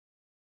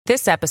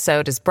This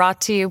episode is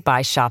brought to you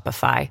by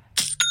Shopify.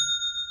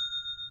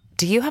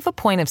 Do you have a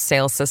point of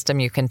sale system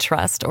you can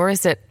trust, or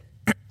is it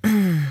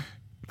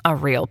a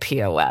real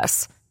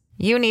POS?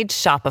 You need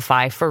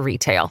Shopify for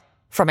retail.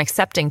 From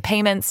accepting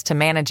payments to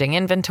managing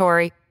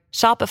inventory,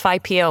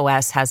 Shopify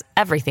POS has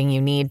everything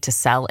you need to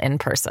sell in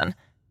person.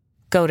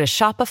 Go to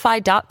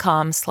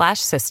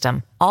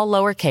shopify.com/system, all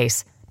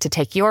lowercase, to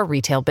take your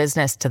retail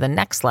business to the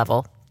next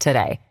level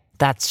today.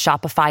 That's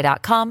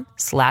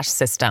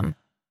shopify.com/system.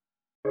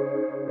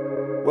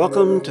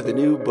 Welcome to the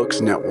New Books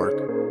Network.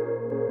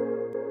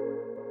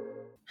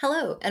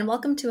 Hello, and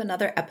welcome to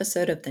another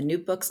episode of the New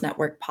Books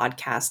Network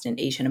podcast in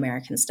Asian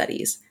American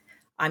Studies.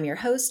 I'm your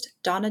host,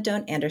 Donna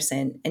Doan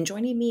Anderson, and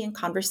joining me in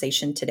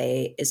conversation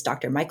today is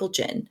Dr. Michael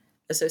Jin,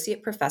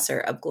 Associate Professor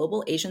of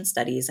Global Asian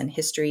Studies and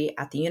History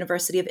at the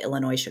University of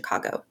Illinois,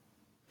 Chicago.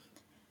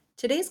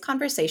 Today's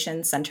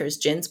conversation centers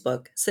Jin's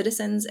book,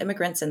 Citizens,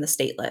 Immigrants, and the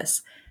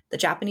Stateless, The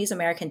Japanese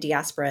American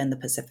Diaspora in the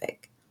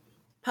Pacific.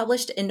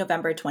 Published in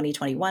November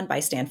 2021 by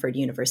Stanford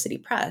University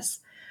Press,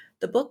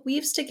 the book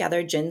weaves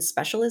together Jin's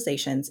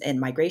specializations in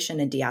migration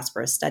and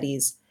diaspora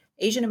studies,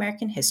 Asian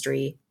American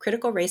history,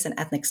 critical race and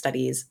ethnic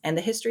studies, and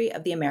the history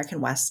of the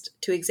American West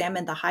to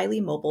examine the highly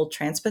mobile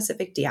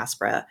trans-Pacific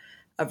diaspora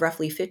of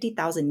roughly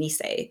 50,000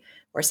 Nisei,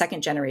 or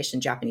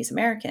second-generation Japanese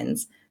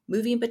Americans,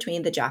 moving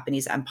between the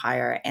Japanese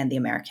Empire and the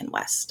American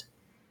West.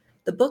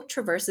 The book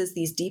traverses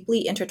these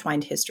deeply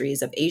intertwined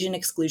histories of Asian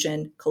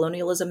exclusion,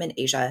 colonialism in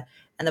Asia,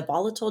 and the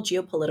volatile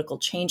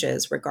geopolitical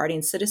changes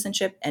regarding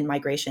citizenship and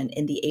migration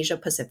in the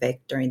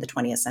Asia-Pacific during the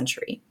 20th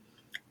century.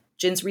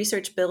 Jin's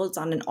research builds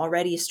on an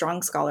already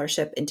strong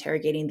scholarship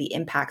interrogating the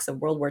impacts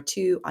of World War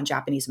II on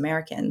Japanese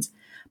Americans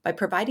by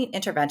providing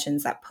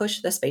interventions that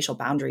push the spatial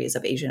boundaries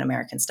of Asian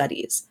American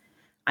studies.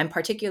 I'm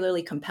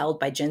particularly compelled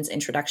by Jin's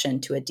introduction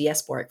to a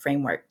diasporic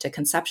framework to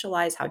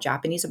conceptualize how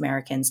Japanese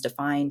Americans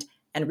defined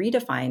and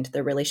redefined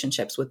their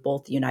relationships with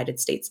both the United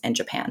States and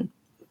Japan.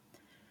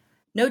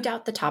 No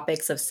doubt the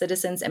topics of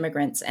citizens,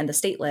 immigrants, and the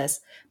stateless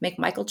make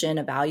Michael Jin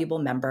a valuable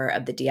member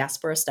of the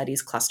Diaspora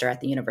Studies cluster at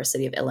the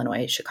University of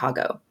Illinois,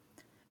 Chicago.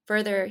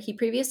 Further, he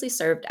previously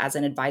served as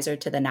an advisor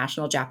to the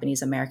National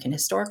Japanese American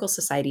Historical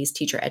Society's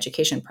teacher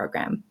education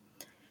program.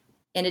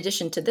 In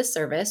addition to this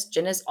service,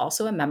 Jin is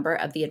also a member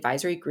of the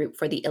advisory group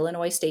for the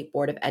Illinois State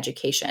Board of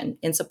Education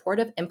in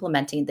support of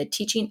implementing the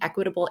Teaching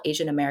Equitable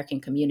Asian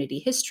American Community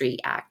History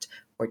Act,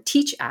 or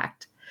TEACH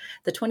Act,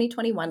 the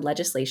 2021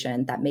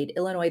 legislation that made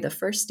Illinois the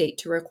first state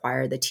to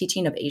require the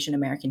teaching of Asian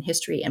American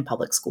history in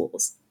public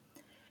schools.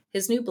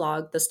 His new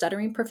blog, The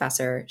Stuttering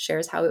Professor,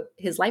 shares how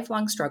his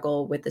lifelong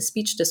struggle with the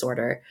speech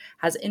disorder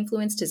has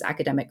influenced his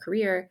academic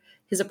career,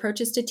 his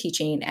approaches to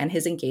teaching, and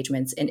his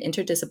engagements in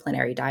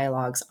interdisciplinary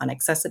dialogues on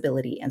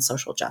accessibility and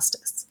social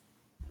justice.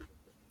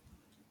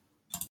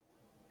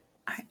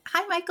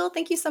 Hi, Michael.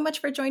 Thank you so much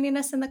for joining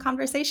us in the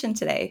conversation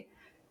today.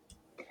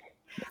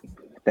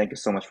 Thank you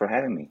so much for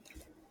having me.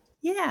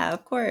 Yeah,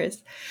 of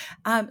course.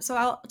 So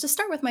I'll just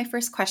start with my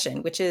first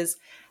question, which is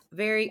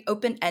very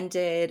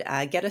open-ended,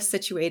 get us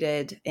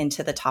situated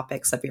into the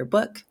topics of your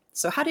book.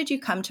 So how did you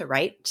come to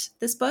write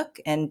this book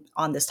and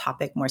on this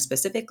topic more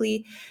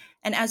specifically?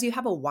 And as you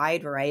have a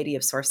wide variety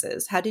of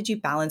sources, how did you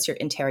balance your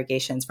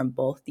interrogations from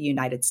both the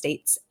United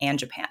States and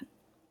Japan?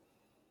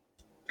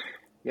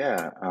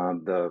 Yeah,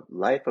 the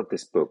life of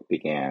this book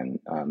began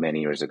many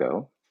years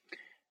ago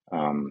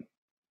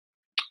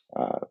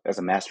as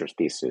a master's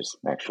thesis,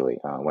 actually,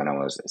 when I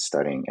was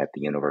studying at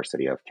the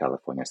University of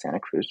California, Santa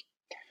Cruz.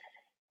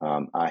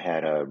 I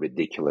had a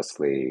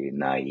ridiculously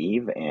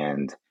naive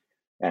and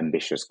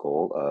ambitious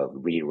goal of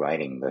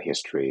rewriting the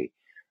history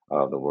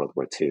of the World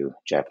War II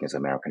Japanese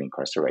American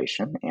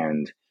incarceration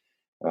and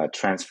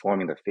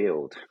transforming the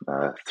field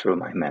through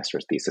my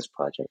master's thesis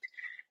project.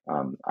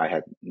 I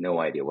had no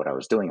idea what I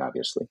was doing,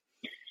 obviously.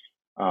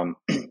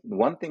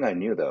 One thing I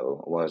knew,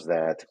 though, was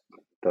that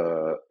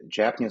the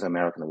Japanese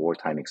American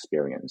wartime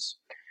experience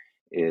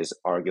is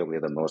arguably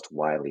the most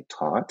widely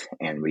taught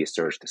and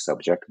researched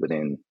subject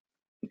within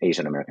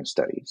Asian American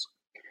studies.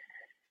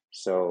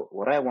 So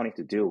what I wanted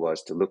to do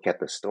was to look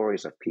at the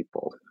stories of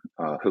people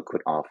who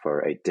could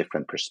offer a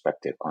different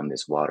perspective on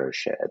this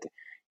watershed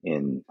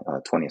in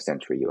 20th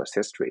century U.S.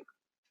 history.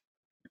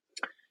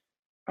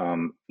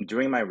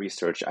 During my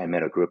research, I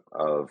met a group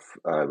of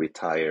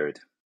retired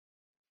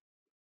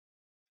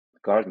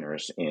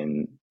gardeners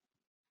in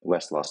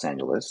West Los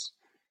Angeles.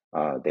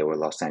 They were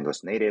Los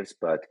Angeles natives,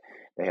 but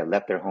they had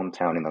left their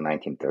hometown in the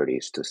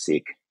 1930s to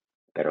seek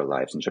better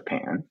lives in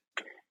Japan.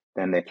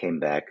 Then they came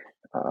back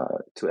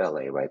to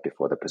LA right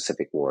before the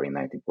Pacific War in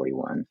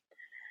 1941.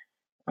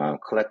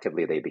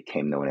 Collectively, they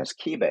became known as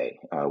Kibei,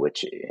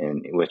 which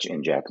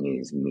in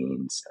Japanese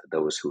means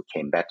those who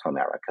came back to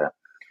America.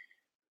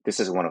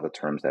 This is one of the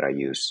terms that I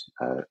use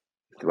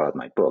throughout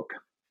my book.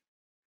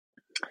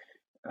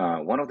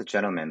 One of the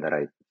gentlemen that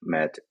I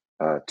met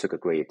took a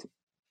great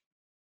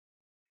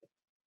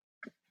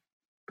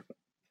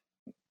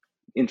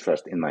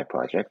interest in my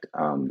project.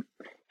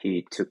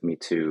 He took me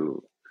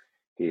to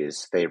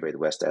his favorite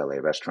West LA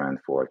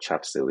restaurant for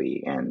chop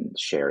suey and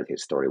shared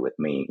his story with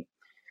me.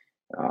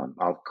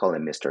 I'll call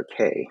him Mr.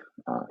 K.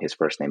 His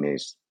first name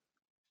is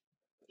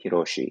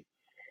Hiroshi.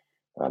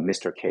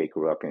 Mr. K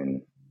grew up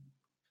in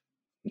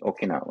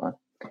Okinawa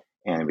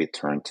and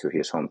returned to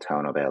his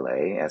hometown of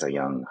LA as a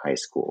young high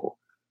school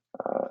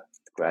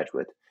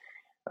graduate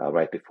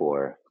right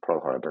before Pearl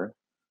Harbor.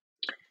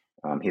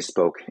 He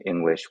spoke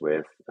English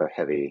with a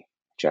heavy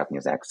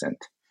Japanese accent.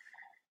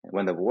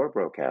 When the war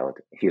broke out,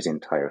 his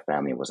entire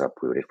family was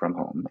uprooted from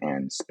home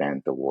and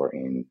spent the war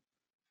in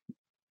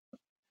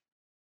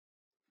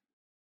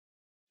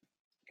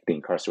the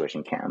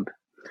incarceration camp.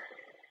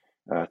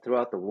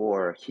 Throughout the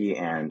war, he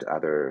and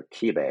other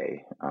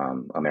Kibei,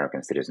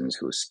 American citizens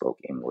who spoke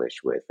English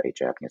with a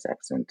Japanese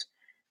accent,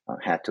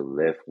 had to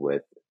live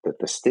with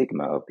the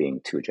stigma of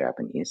being too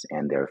Japanese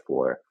and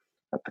therefore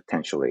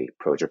potentially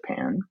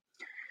pro-Japan.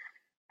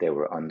 They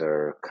were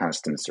under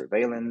constant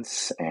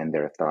surveillance and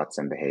their thoughts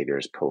and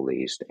behaviors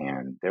policed,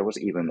 and there was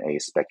even a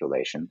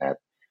speculation that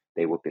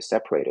they would be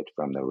separated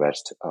from the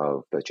rest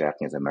of the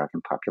Japanese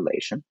American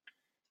population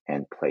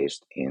and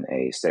placed in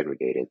a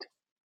segregated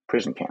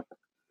prison camp.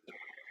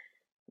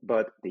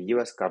 But the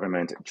US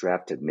government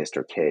drafted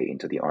Mr. K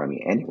into the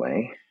army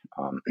anyway,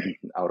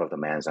 out of the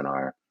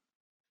Manzanar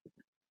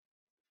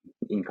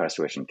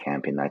incarceration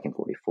camp in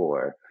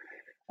 1944,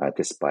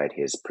 despite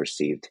his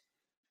perceived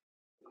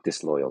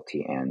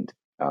disloyalty and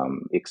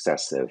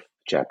excessive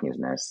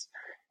Japaneseness,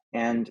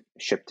 and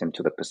shipped him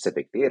to the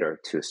Pacific Theater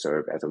to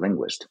serve as a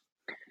linguist.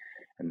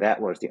 And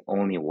that was the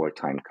only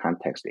wartime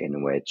context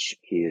in which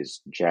his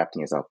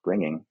Japanese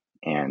upbringing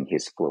and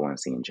his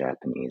fluency in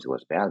Japanese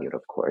was valued,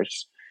 of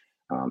course,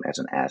 as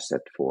an asset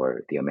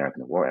for the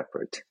American war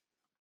effort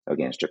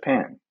against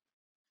Japan.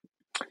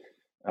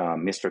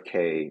 Mr.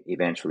 K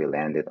eventually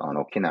landed on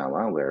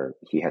Okinawa, where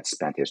he had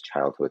spent his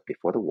childhood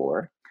before the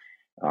war,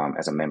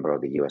 as a member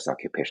of the U.S.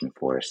 occupation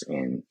force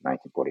in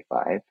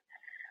 1945.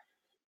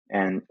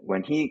 And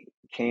when he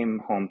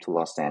came home to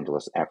Los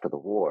Angeles after the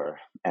war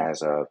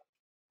as a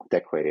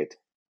decorated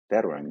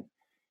veteran,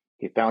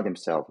 he found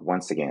himself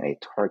once again a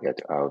target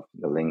of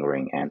the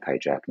lingering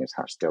anti-Japanese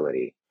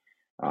hostility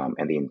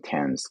and the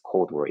intense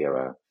Cold War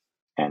era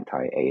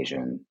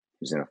anti-Asian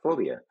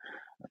xenophobia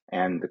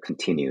and the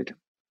continued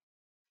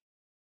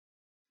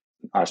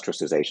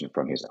ostracization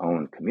from his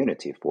own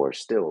community for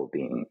still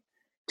being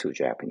too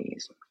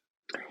Japanese.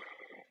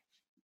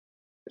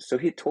 So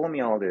he told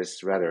me all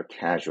this rather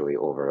casually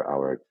over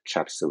our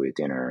chop suey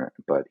dinner,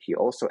 but he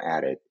also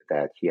added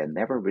that he had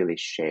never really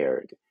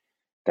shared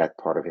that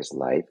part of his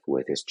life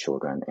with his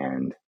children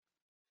and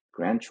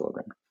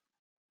grandchildren.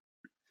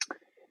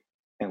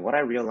 And what I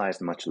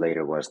realized much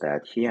later was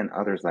that he and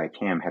others like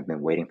him had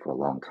been waiting for a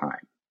long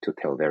time to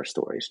tell their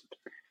stories,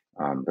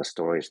 the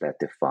stories that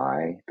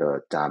defy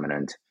the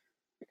dominant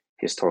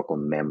historical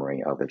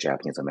memory of the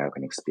Japanese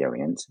American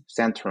experience,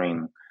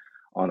 centering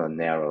on a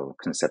narrow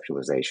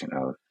conceptualization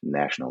of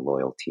national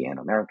loyalty and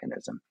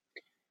Americanism.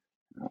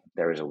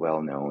 There is a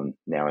well-known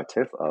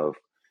narrative of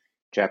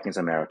Japanese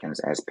Americans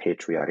as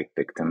patriotic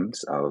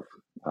victims of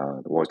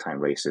wartime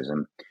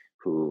racism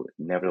who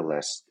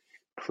nevertheless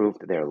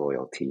proved their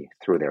loyalty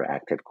through their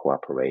active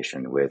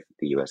cooperation with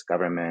the US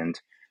government,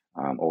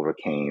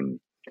 overcame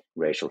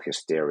racial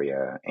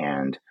hysteria,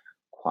 and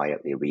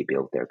quietly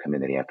rebuilt their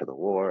community after the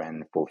war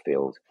and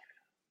fulfilled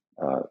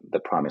the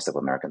promise of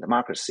American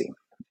democracy.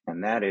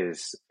 And that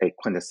is a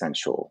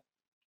quintessential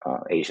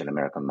Asian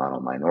American model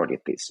minority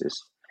thesis.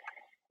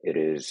 It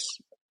is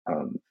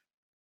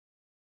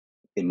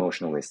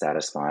emotionally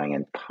satisfying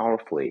and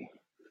powerfully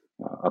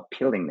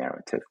appealing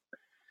narrative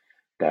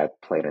that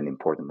played an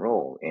important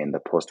role in the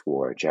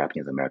post-war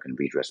Japanese American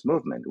redress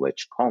movement,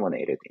 which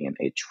culminated in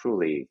a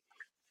truly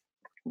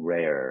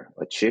rare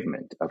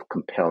achievement of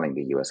compelling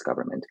the US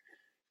government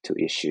to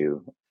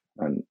issue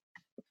an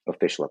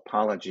official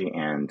apology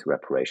and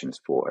reparations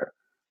for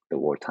the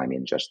wartime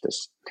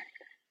injustice.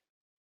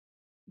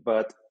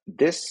 But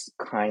this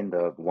kind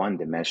of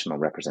one-dimensional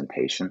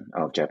representation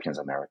of Japanese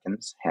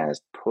Americans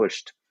has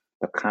pushed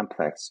the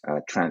complex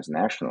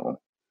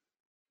transnational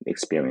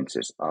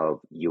experiences of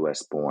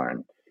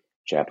US-born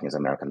Japanese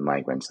American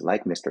migrants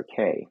like Mr.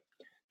 K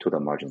to the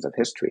margins of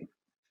history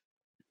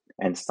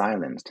and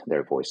silenced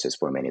their voices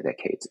for many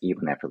decades,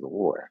 even after the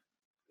war.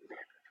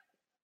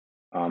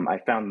 I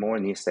found more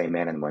Nisei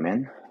men and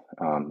women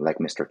like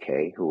Mr.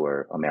 K, who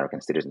were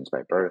American citizens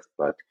by birth,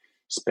 but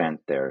spent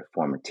their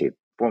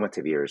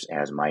formative years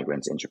as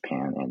migrants in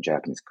Japan and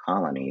Japanese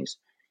colonies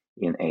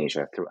in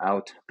Asia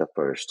throughout the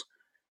first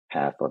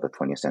half of the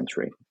 20th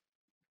century.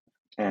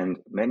 And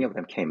many of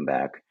them came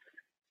back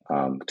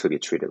to be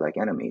treated like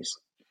enemies.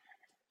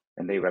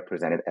 And they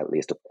represented at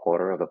least a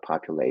quarter of the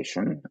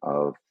population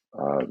of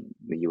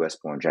the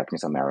US-born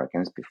Japanese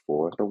Americans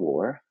before the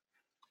war.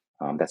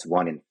 That's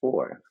 1 in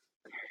 4.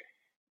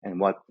 And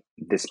what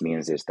this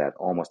means is that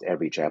almost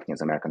every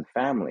Japanese American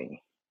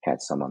family had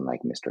someone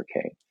like Mr.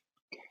 K.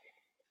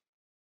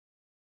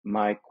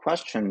 My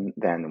question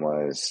then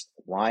was,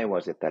 why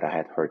was it that I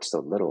had heard so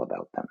little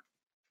about them?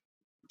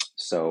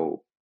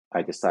 So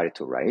I decided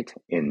to write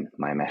in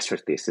my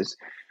master's thesis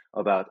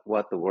about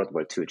what the World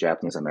War II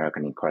Japanese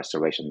American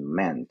incarceration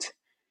meant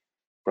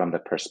from the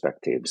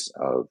perspectives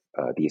of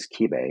these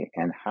kibe,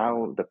 and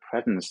how the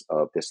presence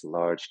of this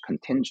large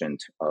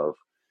contingent of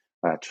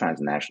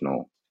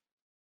transnational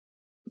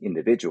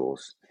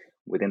individuals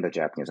within the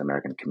Japanese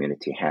American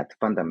community had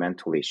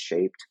fundamentally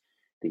shaped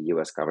the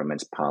US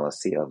government's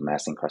policy of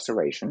mass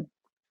incarceration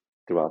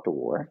throughout the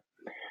war.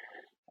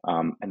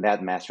 And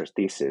that master's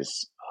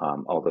thesis,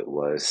 although it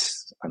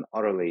was an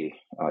utterly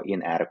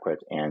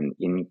inadequate and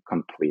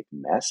incomplete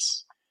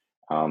mess,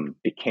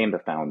 became the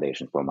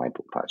foundation for my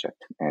book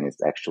project. And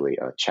it's actually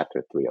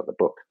chapter 3 of the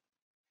book.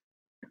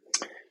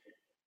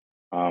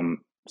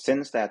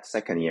 Since that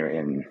second year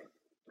in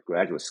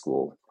graduate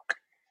school,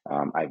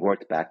 I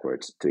worked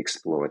backwards to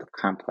explore the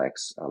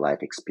complex life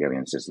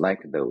experiences like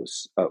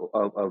those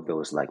of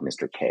those like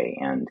Mr. K,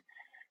 and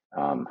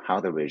how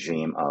the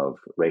regime of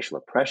racial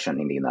oppression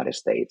in the United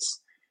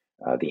States,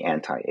 the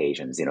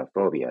anti-Asian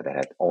xenophobia that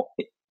had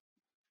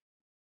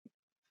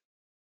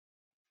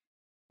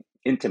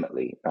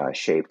intimately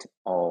shaped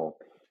all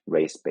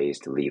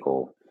race-based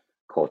legal,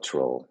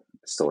 cultural,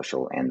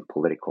 social, and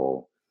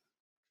political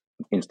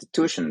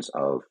institutions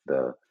of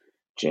the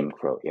Jim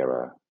Crow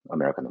era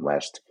American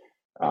West,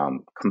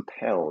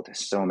 compelled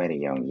so many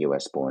young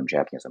US-born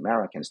Japanese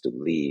Americans to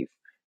leave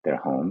their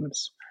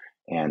homes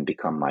and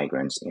become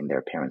migrants in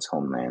their parents'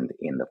 homeland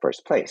in the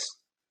first place,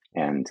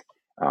 and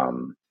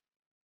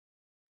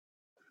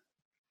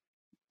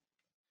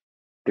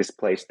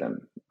displaced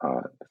them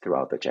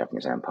throughout the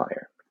Japanese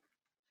Empire.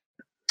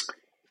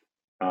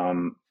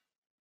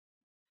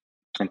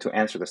 And to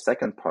answer the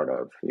second part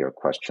of your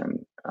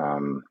question,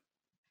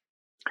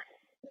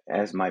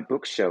 as my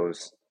book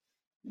shows,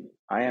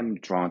 I am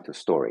drawn to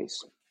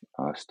stories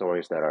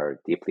that are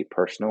deeply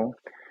personal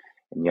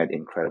and yet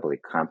incredibly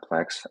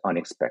complex,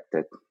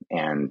 unexpected,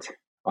 and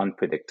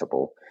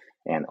unpredictable,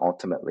 and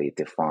ultimately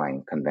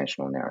defying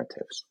conventional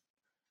narratives.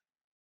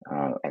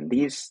 And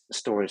these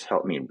stories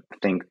help me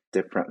think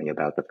differently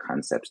about the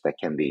concepts that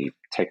can be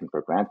taken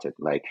for granted,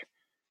 like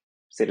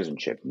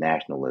citizenship,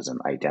 nationalism,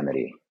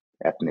 identity,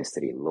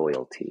 ethnicity,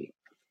 loyalty,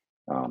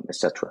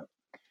 etc.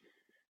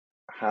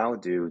 How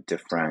do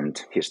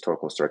different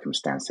historical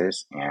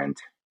circumstances and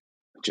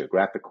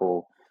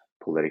geographical,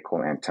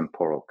 political, and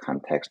temporal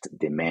context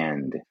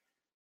demand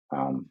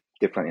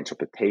different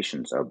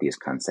interpretations of these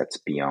concepts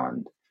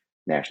beyond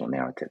national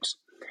narratives?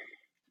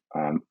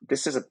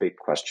 This is a big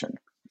question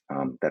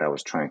that I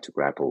was trying to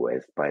grapple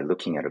with by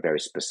looking at a very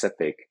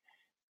specific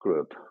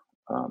group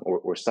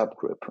or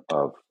subgroup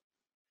of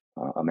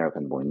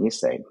American-born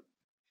Nisei.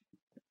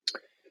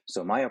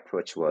 So my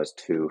approach was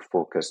to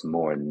focus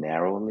more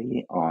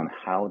narrowly on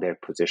how their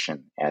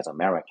position as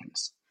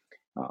Americans,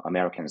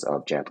 Americans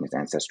of Japanese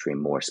ancestry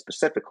more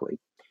specifically,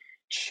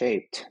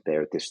 shaped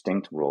their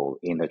distinct role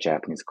in the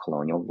Japanese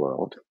colonial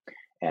world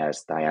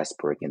as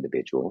diasporic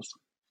individuals,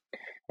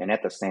 and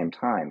at the same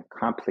time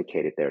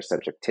complicated their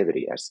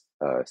subjectivity as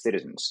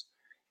citizens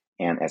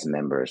and as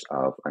members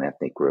of an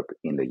ethnic group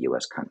in the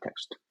US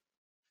context.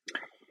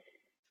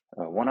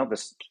 One of the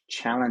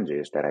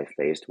challenges that I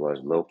faced was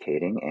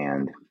locating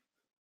and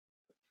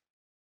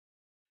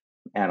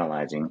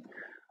analyzing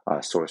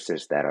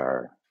sources that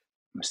are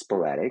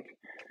sporadic,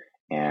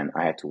 and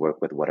I had to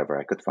work with whatever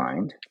I could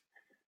find.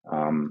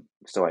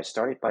 So I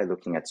started by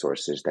looking at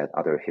sources that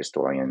other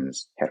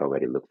historians had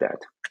already looked at.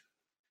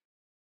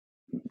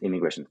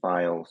 Immigration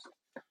files,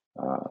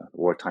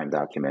 wartime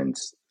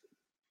documents,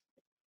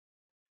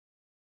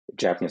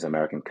 Japanese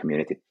American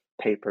community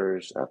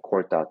papers,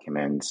 court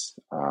documents,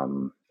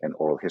 and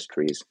oral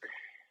histories,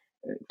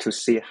 to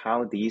see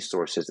how these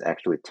sources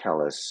actually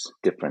tell us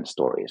different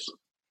stories.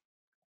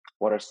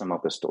 What are some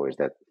of the stories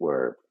that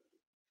were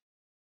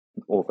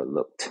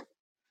overlooked?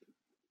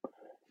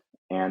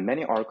 And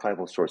many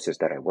archival sources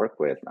that I work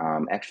with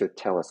actually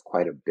tell us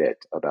quite a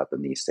bit about the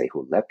Nisei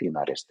who left the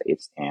United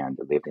States and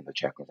lived in the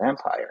Japanese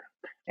Empire,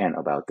 and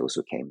about those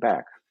who came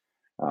back.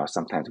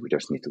 Sometimes we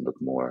just need to look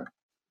more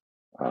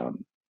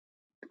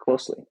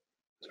closely.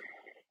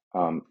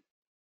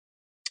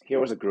 Here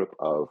was a group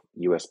of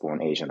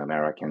US-born Asian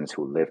Americans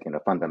who lived in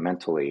a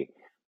fundamentally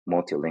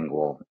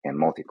multilingual and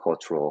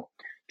multicultural,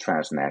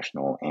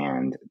 transnational,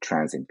 and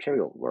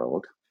trans-imperial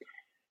world.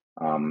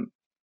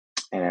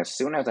 And as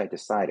soon as I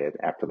decided,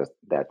 after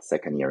that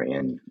second year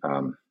in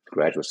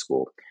graduate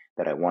school,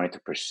 that I wanted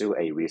to pursue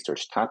a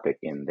research topic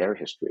in their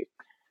history,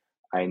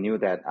 I knew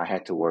that I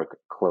had to work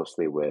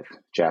closely with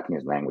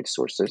Japanese language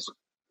sources,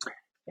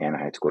 and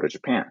I had to go to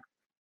Japan.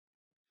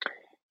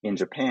 In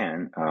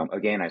Japan,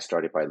 again, I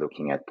started by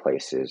looking at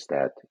places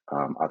that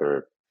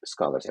other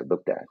scholars had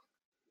looked at.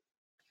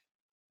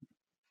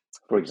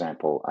 For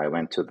example, I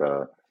went to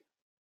the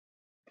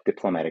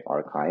diplomatic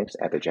archives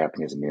at the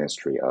Japanese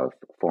Ministry of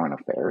Foreign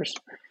Affairs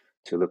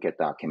to look at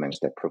documents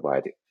that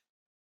provide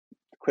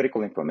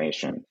critical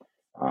information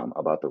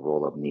about the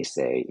role of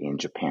Nisei in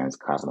Japan's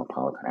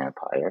cosmopolitan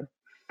empire.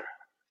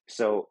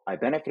 So I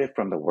benefited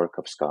from the work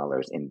of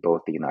scholars in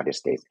both the United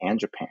States and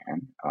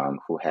Japan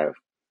who have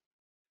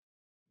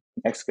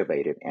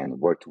excavated and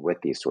worked with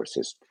these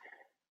sources.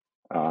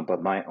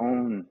 But my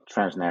own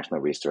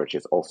transnational research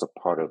is also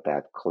part of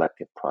that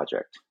collective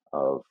project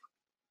of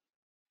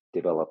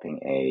developing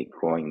a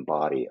growing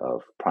body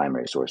of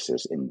primary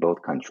sources in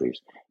both countries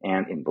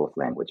and in both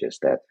languages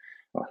that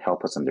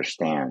help us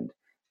understand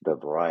the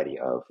variety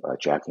of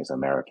Japanese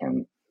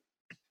American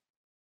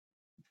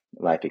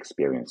life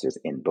experiences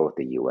in both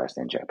the US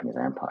and Japanese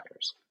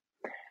empires.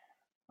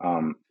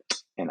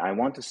 And I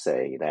want to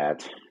say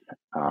that,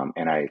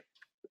 and I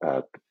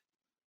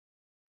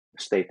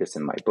state this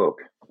in my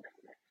book,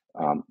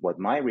 what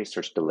my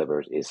research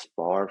delivers is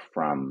far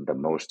from the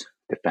most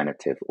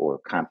definitive or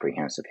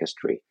comprehensive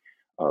history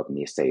of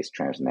Nisei's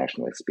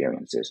transnational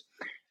experiences.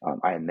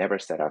 I never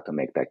set out to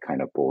make that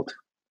kind of bold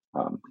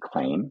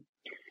claim.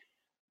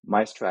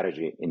 My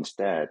strategy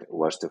instead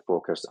was to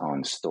focus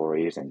on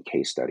stories and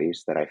case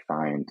studies that I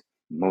find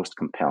most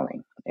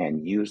compelling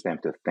and use them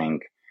to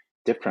think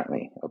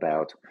differently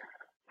about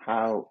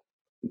how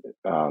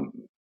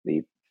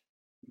the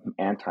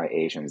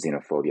anti-Asian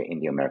xenophobia in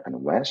the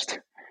American West,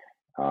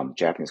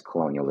 Japanese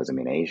colonialism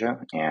in Asia,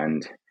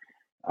 and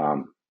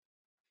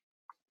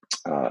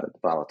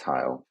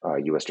volatile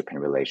U.S.-Japan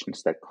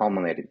relations that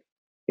culminated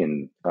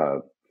in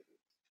the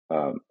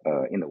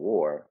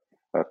war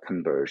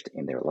converged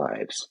in their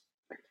lives.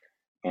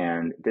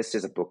 And this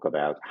is a book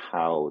about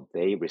how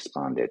they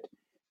responded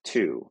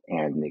to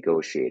and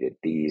negotiated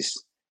these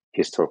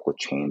historical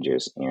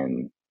changes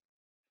in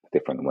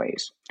different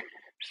ways.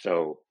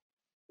 So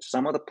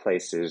some of the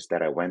places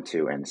that I went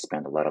to and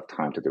spent a lot of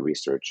time to do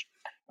research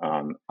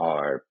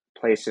are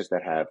places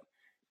that have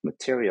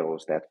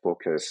materials that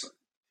focus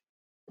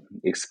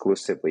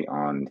exclusively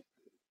on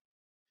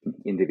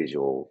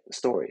individual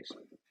stories.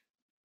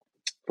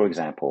 For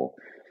example,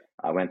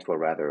 I went to a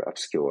rather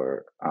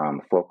obscure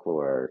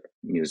folklore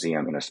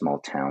museum in a small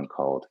town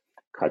called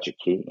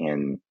Kajiki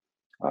in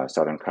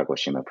southern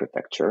Kagoshima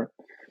Prefecture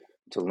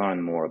to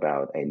learn more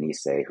about a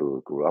Nisei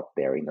who grew up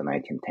there in the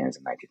 1910s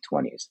and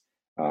 1920s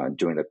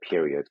during the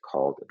period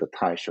called the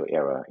Taisho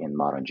era in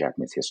modern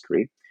Japanese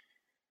history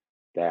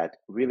that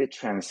really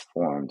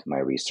transformed my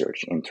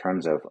research in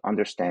terms of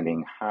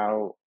understanding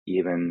how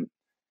even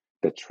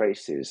the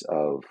traces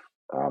of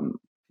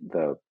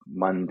the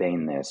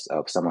mundaneness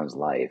of someone's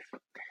life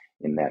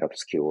in that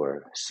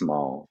obscure,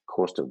 small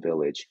coastal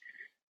village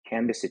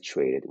can be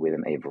situated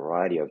within a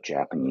variety of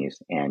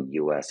Japanese and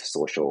U.S.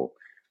 social,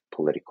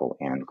 political,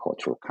 and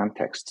cultural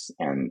contexts.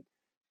 And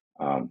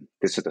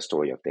this is the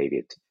story of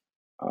David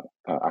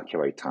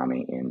Akira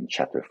Itami in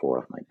chapter 4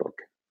 of my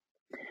book.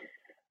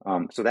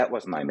 So that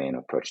was my main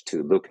approach,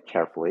 to look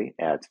carefully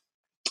at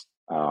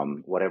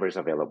whatever is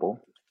available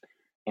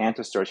and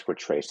to search for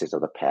traces of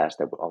the past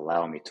that would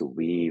allow me to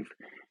weave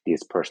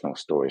these personal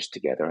stories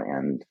together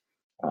and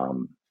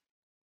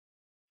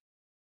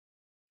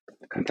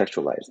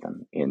contextualize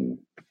them in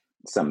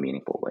some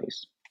meaningful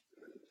ways.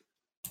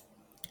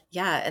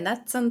 Yeah, and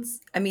that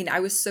sounds, I mean, I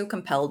was so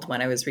compelled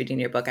when I was reading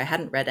your book. I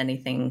hadn't read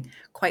anything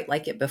quite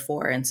like it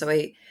before. And so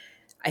I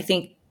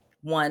think,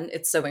 one,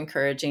 it's so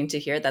encouraging to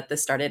hear that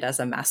this started as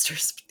a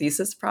master's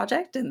thesis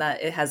project and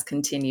that it has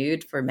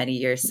continued for many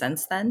years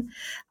since then.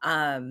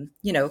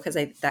 Because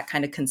that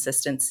kind of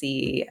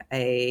consistency,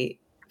 I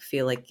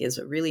feel like is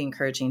really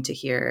encouraging to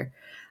hear.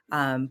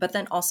 But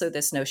then also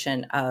this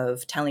notion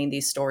of telling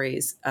these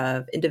stories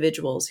of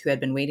individuals who had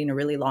been waiting a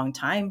really long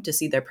time to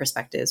see their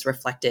perspectives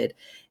reflected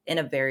in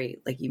a very,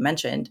 like you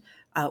mentioned,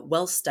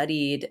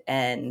 well-studied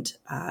and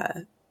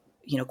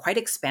quite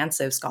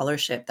expansive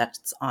scholarship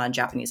that's on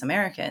Japanese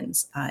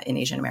Americans in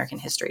Asian American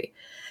history.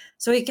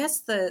 So I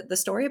guess the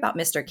story about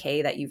Mr.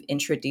 K that you've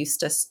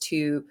introduced us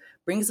to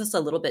brings us a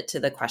little bit to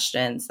the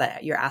questions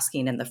that you're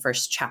asking in the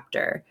first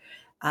chapter.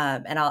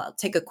 And I'll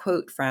take a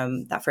quote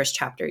from that first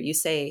chapter. You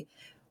say,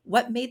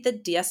 "What made the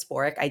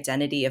diasporic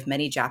identity of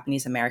many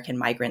Japanese American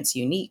migrants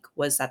unique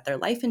was that their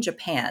life in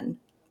Japan,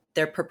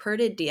 their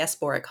purported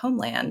diasporic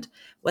homeland,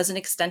 was an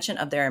extension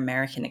of their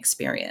American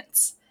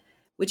experience."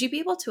 Would you be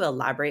able to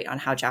elaborate on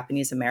how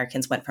Japanese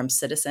Americans went from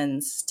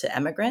citizens to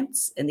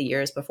immigrants in the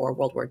years before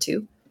World War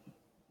II?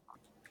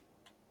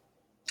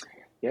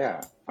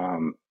 Yeah.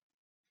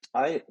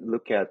 I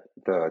look at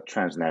the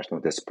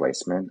transnational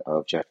displacement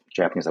of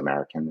Japanese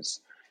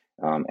Americans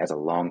as a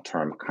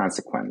long-term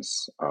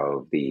consequence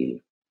of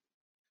the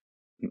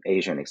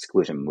Asian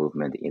exclusion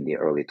movement in the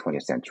early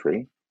 20th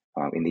century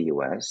in the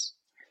US.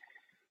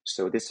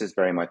 So this is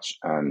very much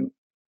an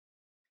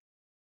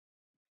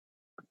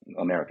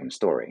American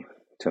story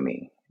to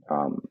me.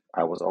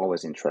 I was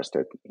always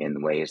interested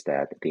in ways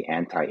that the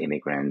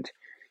anti-immigrant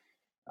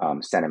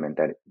sentiment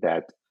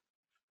that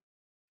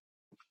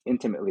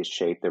intimately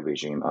shaped the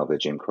regime of the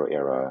Jim Crow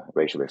era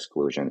racial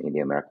exclusion in the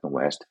American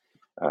West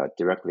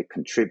directly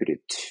contributed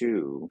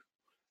to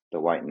the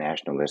white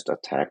nationalist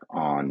attack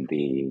on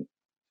the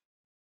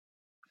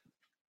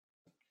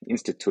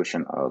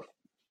institution of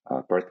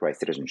birthright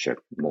citizenship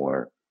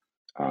more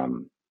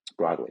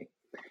broadly.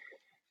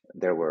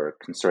 There were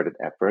concerted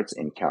efforts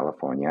in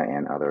California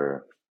and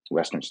other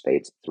Western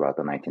states throughout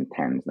the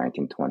 1910s,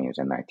 1920s,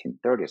 and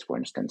 1930s, for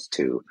instance,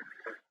 to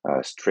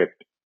strip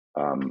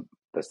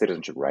the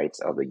citizenship rights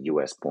of the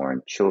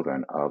U.S.-born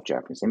children of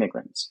Japanese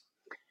immigrants.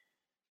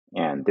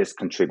 And this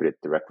contributed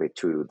directly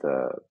to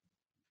the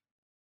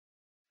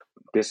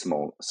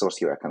dismal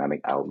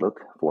socioeconomic outlook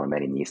for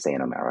many Nisei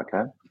in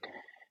America.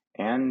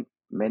 And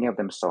many of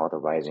them saw the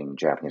rising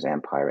Japanese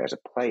empire as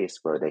a place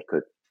where they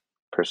could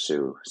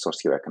pursue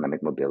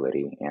socioeconomic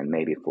mobility and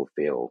maybe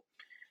fulfill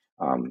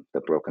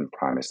the broken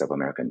promise of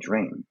American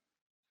dream.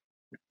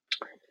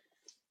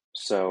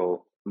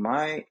 So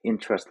my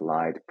interest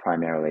lied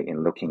primarily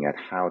in looking at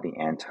how the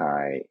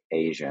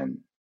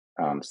anti-Asian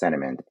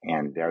sentiment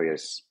and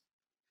various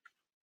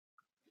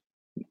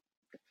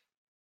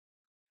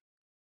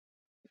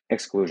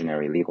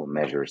exclusionary legal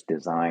measures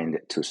designed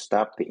to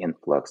stop the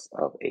influx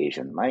of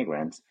Asian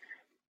migrants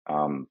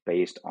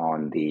based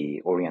on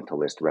the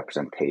Orientalist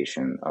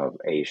representation of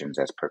Asians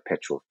as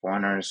perpetual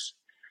foreigners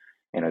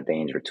and a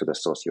danger to the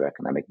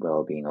socioeconomic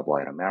well-being of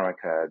white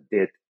America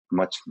did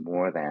much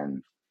more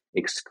than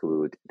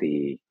exclude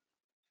the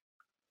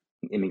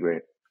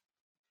immigrant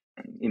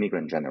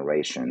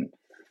generation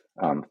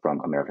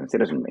from American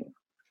citizenry.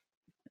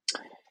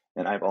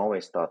 And I've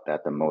always thought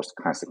that the most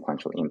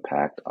consequential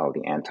impact of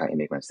the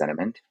anti-immigrant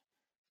sentiment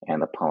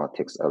and the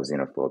politics of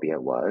xenophobia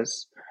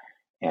was,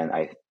 and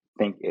I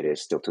think it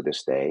is still to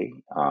this day,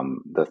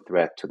 the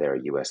threat to their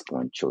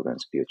US-born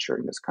children's future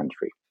in this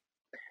country.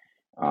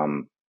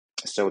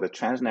 So the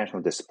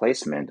transnational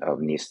displacement of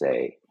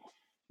Nisei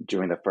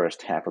during the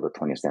first half of the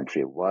 20th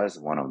century was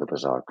one of the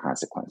bizarre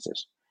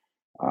consequences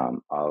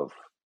of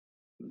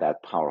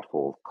that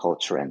powerful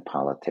culture and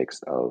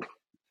politics of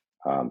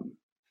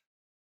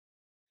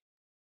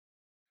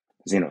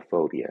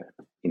xenophobia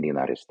in the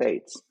United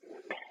States.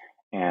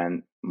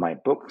 And my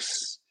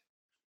book's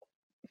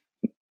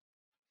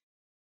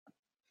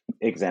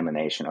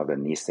examination of the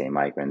Nisei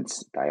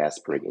migrants'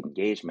 diasporic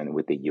engagement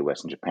with the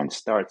US and Japan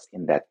starts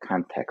in that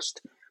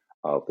context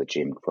of the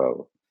Jim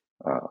Crow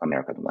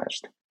American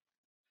West.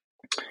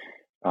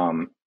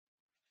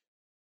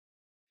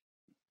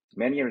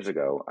 Many years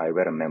ago, I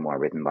read a memoir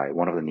written by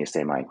one of the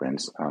Nisei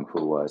migrants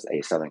who was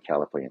a Southern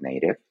California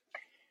native.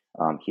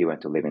 He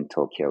went to live in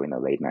Tokyo in the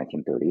late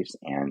 1930s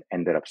and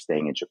ended up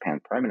staying in Japan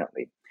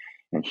permanently.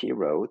 And he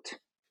wrote,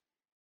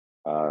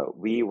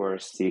 "We were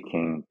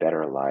seeking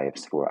better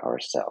lives for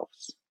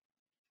ourselves,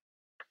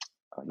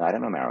 not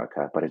in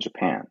America, but in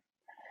Japan."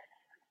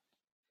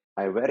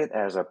 I read it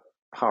as a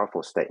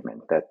powerful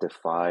statement that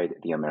defied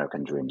the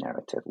American dream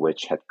narrative,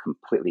 which had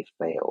completely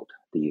failed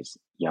these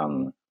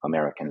young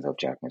Americans of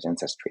Japanese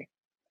ancestry.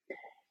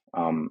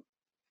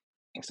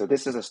 So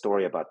this is a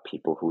story about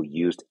people who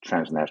used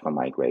transnational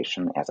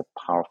migration as a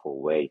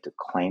powerful way to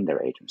claim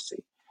their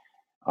agency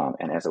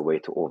and as a way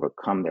to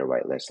overcome their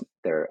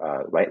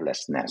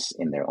rightlessness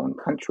in their own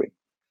country.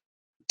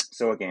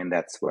 So again,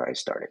 that's where I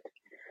started.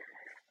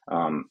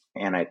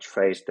 And I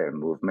traced their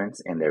movements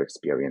and their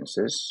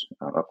experiences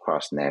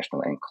across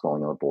national and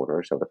colonial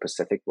borders of the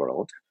Pacific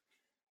world,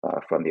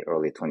 from the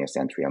early 20th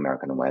century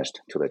American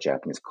West to the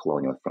Japanese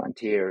colonial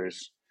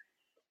frontiers,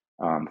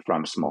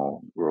 from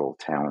small rural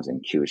towns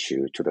in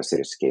Kyushu to the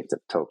cityscapes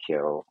of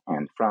Tokyo,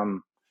 and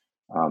from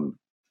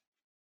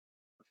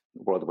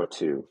World War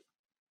II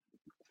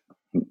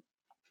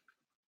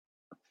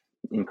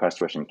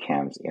incarceration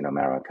camps in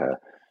America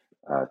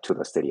to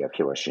the city of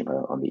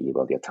Hiroshima on the eve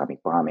of the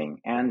atomic bombing,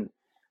 and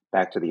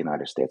back to the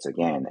United States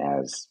again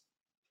as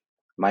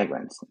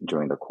migrants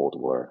during the Cold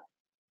War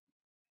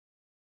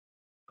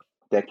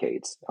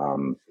decades.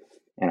 And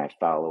I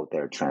followed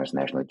their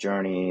transnational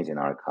journeys in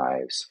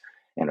archives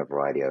and a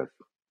variety of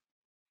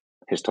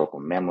historical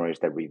memories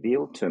that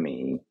revealed to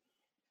me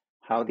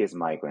how these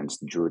migrants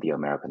drew the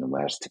American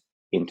West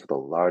into the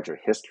larger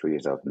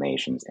histories of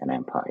nations and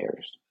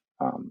empires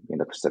in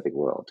the Pacific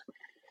world.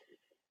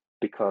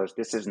 Because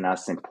this is not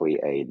simply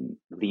a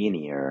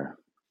linear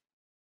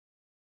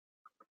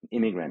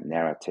immigrant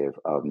narrative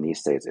of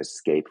Nisei's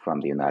escape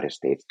from the United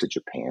States to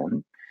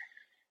Japan.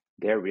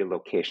 Their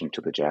relocation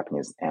to the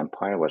Japanese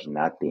Empire was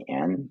not the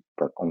end,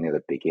 but only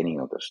the beginning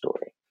of the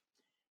story.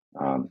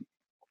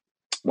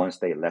 Once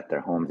they left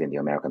their homes in the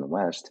American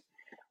West,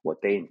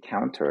 what they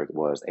encountered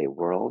was a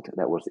world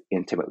that was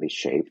intimately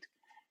shaped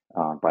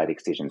by the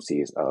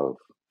exigencies of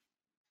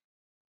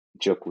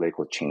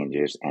geopolitical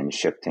changes and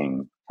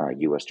shifting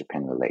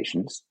US-Japan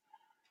relations.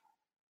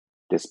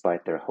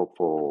 Despite their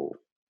hopeful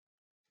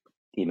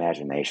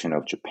imagination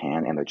of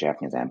Japan and the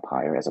Japanese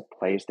Empire as a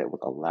place that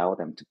would allow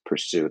them to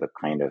pursue the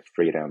kind of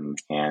freedom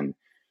and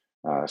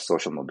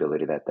social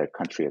mobility that their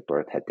country of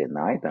birth had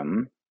denied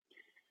them,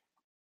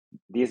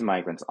 these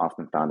migrants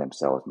often found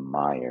themselves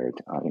mired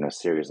in a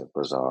series of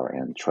bizarre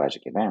and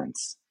tragic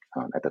events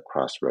at the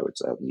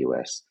crossroads of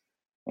US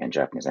and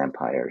Japanese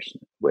empires,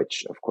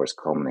 which of course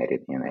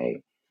culminated in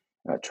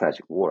a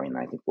tragic war in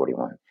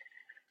 1941.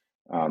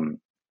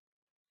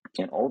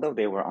 And although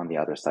they were on the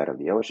other side of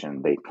the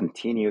ocean, they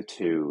continued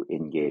to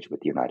engage with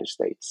the United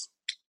States,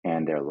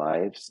 and their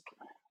lives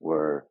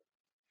were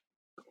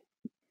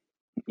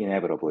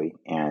inevitably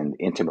and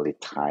intimately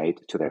tied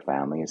to their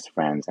families,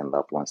 friends, and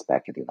loved ones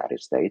back in the United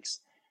States.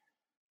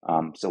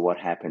 So what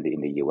happened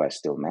in the US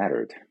still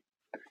mattered.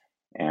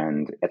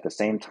 And at the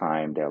same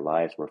time, their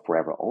lives were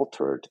forever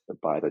altered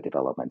by the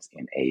developments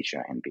in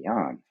Asia and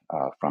beyond,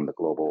 from the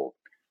global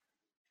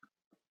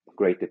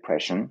Great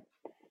Depression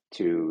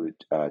to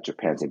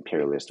Japan's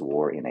imperialist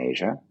war in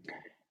Asia,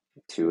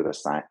 to the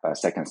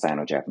Second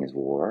Sino-Japanese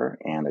War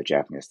and the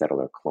Japanese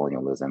settler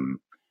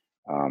colonialism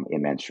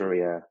in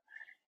Manchuria,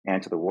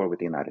 and to the war with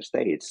the United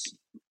States.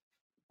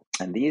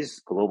 And these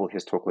global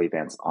historical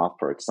events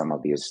offered some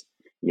of these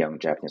young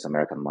Japanese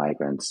American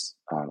migrants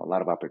a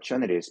lot of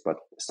opportunities, but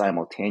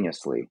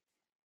simultaneously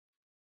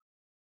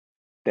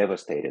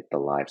devastated the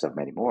lives of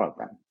many more of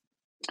them.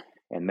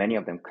 And many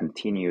of them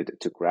continued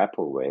to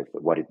grapple with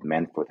what it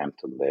meant for them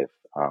to live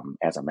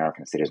as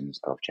American citizens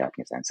of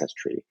Japanese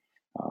ancestry,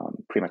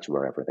 pretty much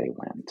wherever they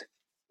went.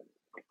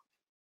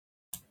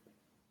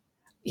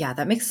 Yeah,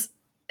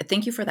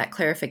 thank you for that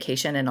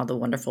clarification and all the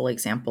wonderful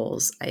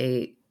examples.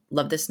 I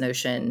love this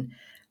notion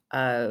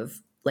of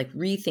like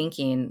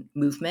rethinking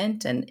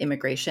movement and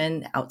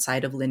immigration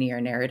outside of linear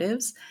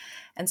narratives.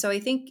 And so I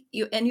think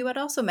you had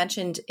also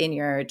mentioned in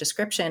your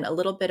description a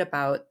little bit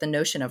about the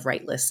notion of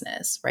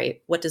rightlessness,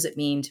 right? What does it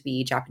mean to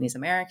be Japanese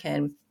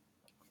American,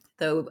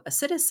 though a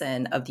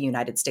citizen of the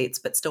United States,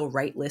 but still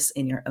rightless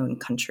in your own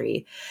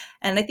country?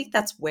 And I think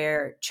that's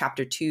where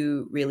Chapter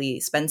 2 really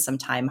spends some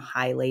time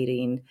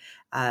highlighting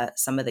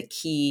some of the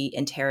key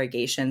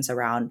interrogations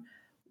around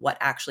what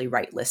actually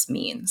rightless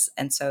means.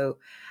 And so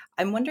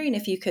I'm wondering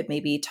if you could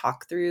maybe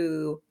talk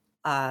through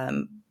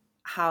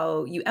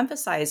how you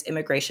emphasize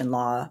immigration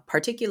law,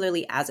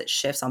 particularly as it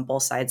shifts on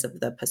both sides of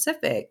the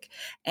Pacific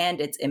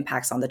and its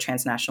impacts on the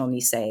transnational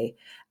Nisei,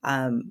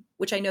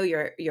 which I know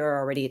you're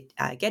already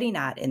getting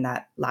at in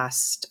that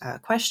last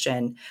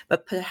question,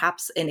 but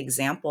perhaps an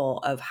example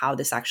of how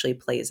this actually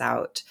plays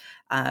out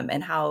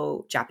and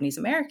how Japanese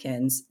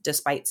Americans,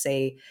 despite,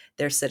 say,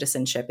 their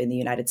citizenship in the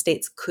United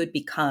States, could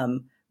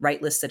become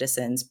rightless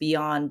citizens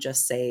beyond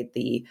just, say,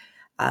 the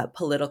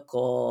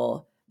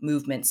political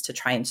movements to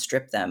try and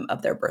strip them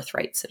of their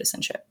birthright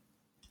citizenship.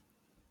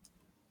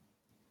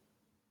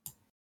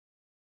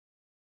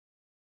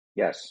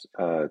 Yes,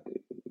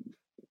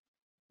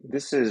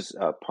 this is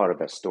part of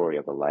the story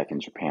of the life in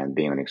Japan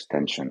being an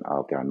extension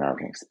of their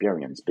American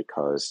experience,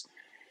 because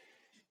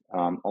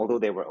although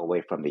they were away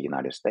from the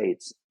United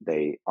States,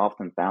 they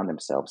often found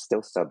themselves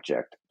still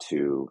subject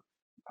to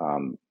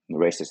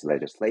racist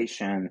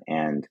legislation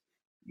and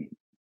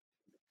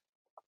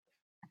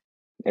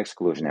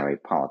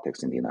exclusionary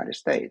politics in the United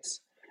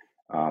States.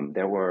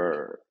 There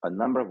were a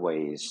number of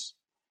ways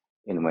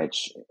in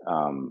which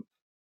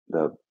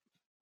the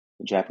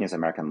Japanese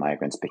American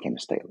migrants became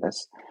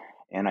stateless.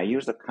 And I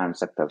use the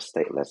concept of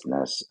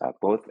statelessness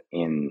both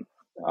in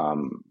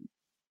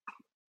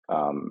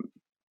the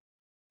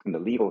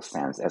legal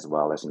sense as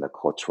well as in the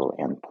cultural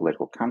and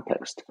political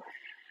context.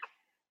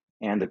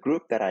 And the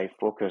group that I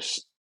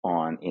focus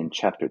on in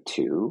Chapter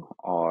 2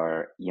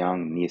 are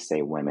young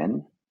Nisei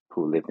women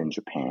who lived in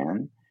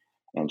Japan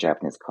and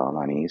Japanese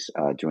colonies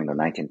during the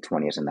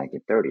 1920s and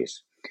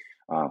 1930s,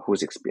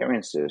 whose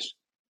experiences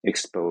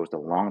exposed a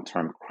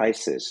long-term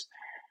crisis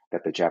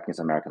that the Japanese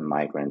American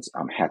migrants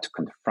had to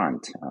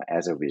confront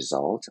as a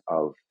result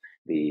of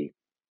the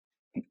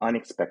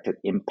unexpected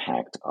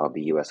impact of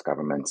the U.S.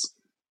 government's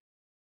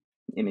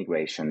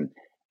immigration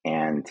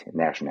and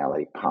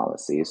nationality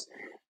policies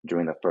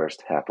during the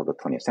first half of the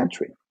 20th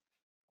century.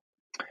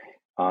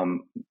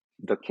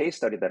 The case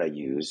study that I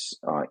use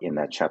in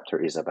that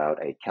chapter is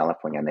about a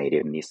California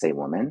native Nisei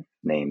woman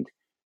named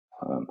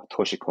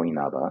Toshiko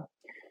Inaba,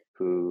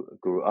 who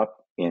grew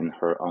up in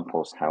her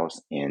uncle's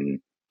house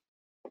in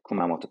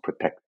Kumamoto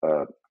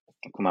Prefecture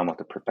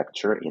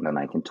in the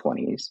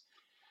 1920s.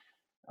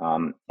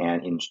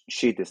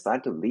 She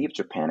decided to leave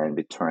Japan and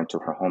return to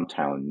her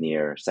hometown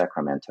near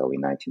Sacramento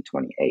in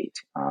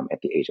 1928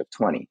 at the age of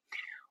 20,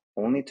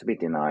 only to be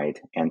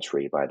denied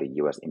entry by the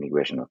U.S.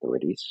 immigration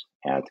authorities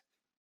at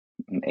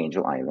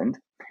Angel Island.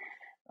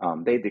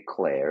 They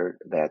declared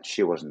that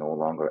she was no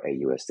longer a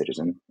U.S.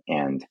 citizen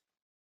and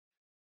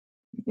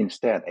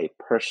instead a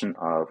person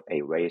of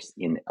a race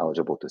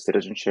ineligible to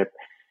citizenship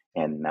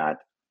and not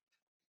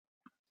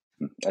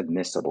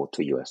admissible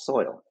to U.S.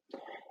 soil.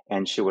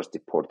 And she was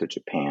deported to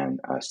Japan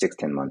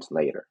 16 months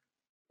later.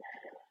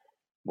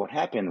 What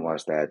happened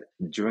was that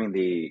during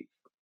the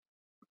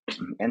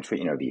entry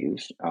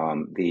interviews,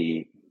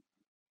 the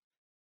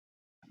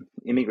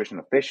immigration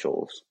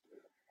officials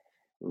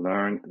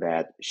learned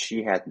that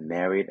she had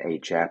married a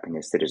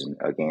Japanese citizen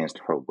against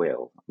her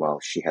will while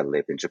she had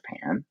lived in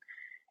Japan,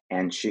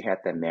 and she had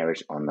that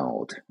marriage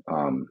annulled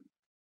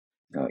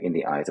in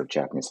the eyes of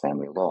Japanese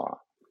family law.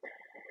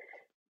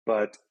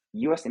 But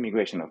U.S.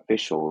 immigration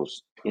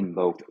officials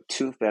invoked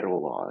two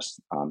federal laws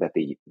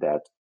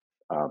that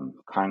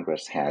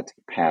Congress had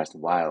passed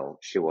while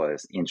she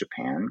was in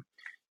Japan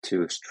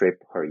to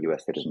strip her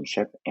U.S.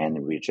 citizenship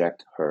and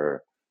reject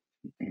her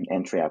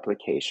entry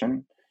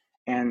application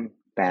and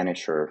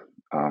banish her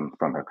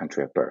from her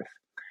country of birth.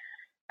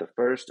 The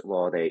first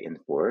law they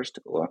enforced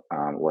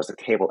was the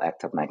Cable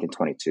Act of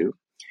 1922,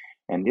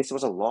 and this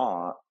was a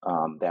law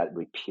that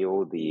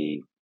repealed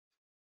the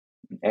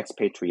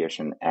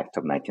Expatriation Act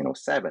of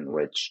 1907,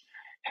 which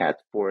had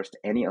forced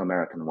any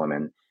American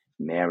woman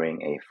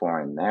marrying a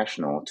foreign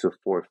national to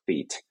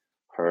forfeit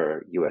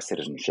her U.S.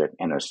 citizenship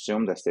and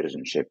assume the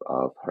citizenship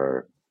of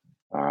her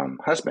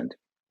husband.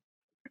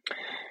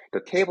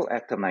 The Cable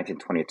Act of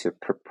 1922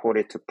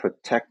 purported to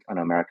protect an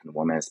American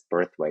woman's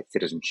birthright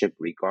citizenship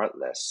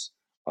regardless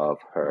of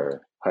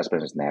her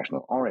husband's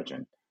national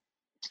origin.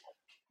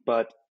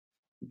 But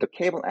the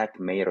Cable Act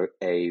made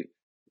a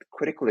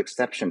critical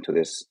exception to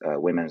this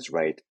women's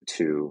right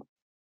to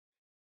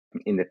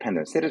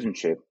independent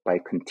citizenship by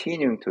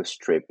continuing to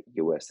strip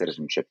U.S.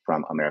 citizenship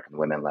from American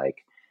women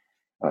like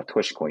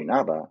Toshiko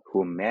Inaba,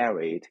 who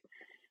married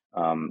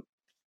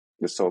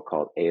the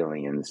so-called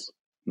aliens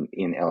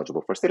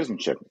ineligible for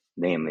citizenship,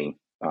 namely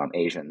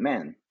Asian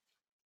men.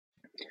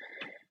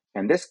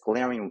 And this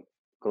glaring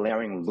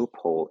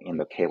loophole in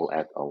the Cable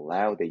Act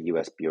allowed the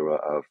U.S. Bureau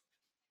of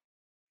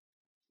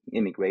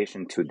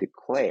Immigration to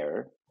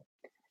declare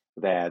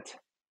that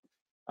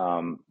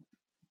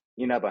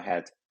Inaba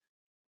had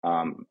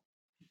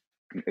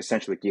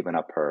essentially given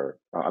up her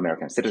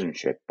American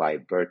citizenship by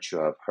virtue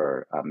of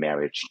her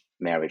marriage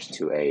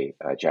to a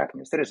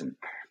Japanese citizen.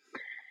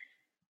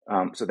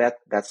 So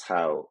that's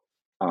how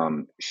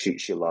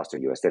she lost her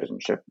U.S.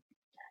 citizenship.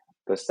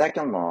 The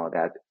second law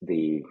that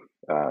the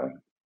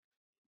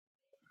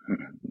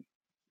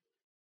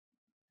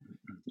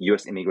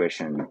U.S.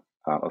 immigration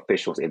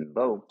officials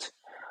invoked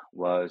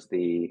was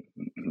the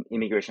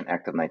Immigration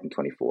Act of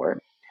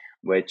 1924,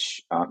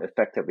 which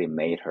effectively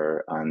made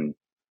her an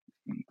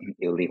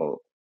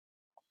illegal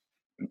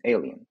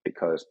alien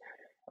because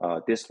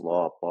this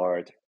law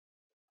barred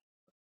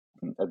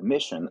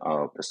admission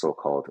of the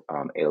so-called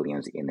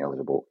aliens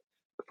ineligible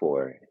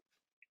for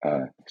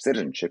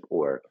citizenship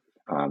or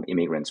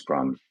immigrants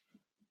from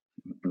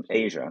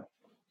Asia.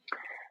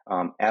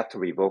 After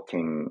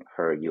revoking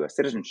her U.S.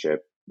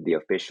 citizenship, the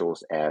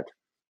officials at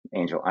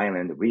Angel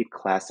Island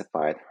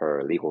reclassified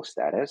her legal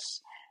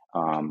status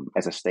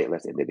as a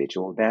stateless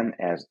individual, then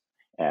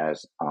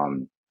as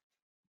an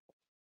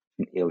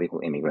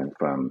illegal immigrant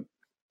from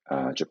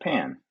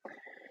Japan.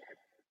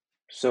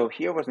 So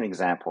here was an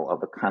example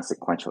of the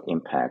consequential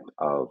impact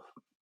of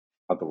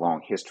the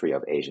long history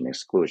of Asian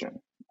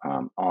exclusion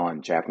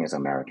on Japanese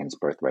Americans'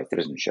 birthright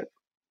citizenship.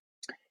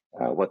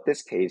 What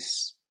this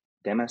case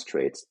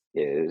demonstrates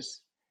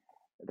is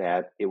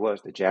that it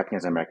was the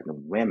Japanese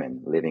American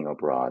women living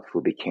abroad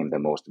who became the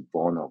most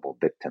vulnerable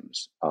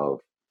victims of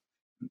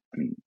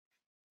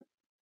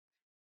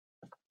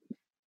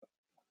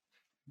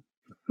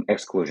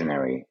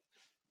exclusionary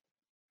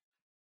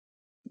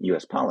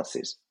U.S.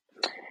 policies.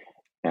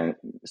 And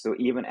so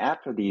even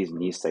after these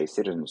Nisei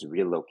citizens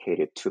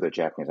relocated to the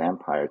Japanese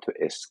Empire to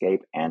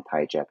escape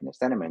anti-Japanese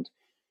sentiment,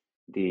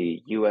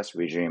 the U.S.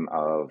 regime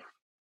of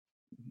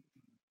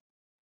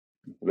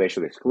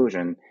racial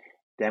exclusion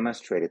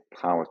demonstrated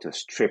power to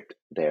strip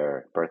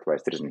their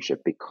birthright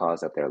citizenship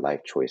because of their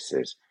life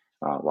choices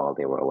while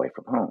they were away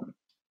from home.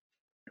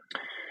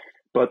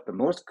 But the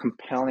most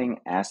compelling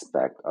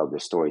aspect of the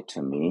story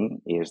to me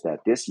is that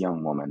this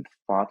young woman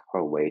fought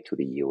her way to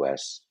the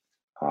U.S.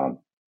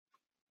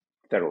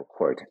 Federal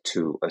court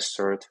to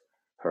assert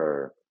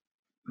her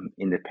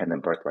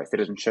independent birthright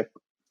citizenship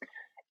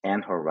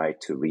and her right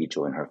to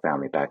rejoin her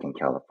family back in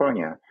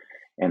California,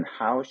 and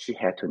how she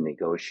had to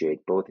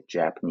negotiate both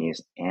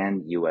Japanese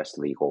and U.S.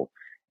 legal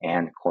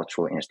and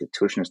cultural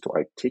institutions to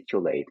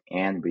articulate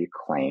and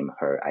reclaim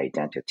her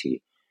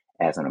identity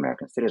as an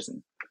American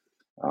citizen.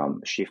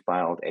 She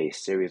filed a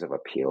series of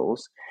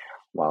appeals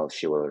while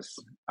she was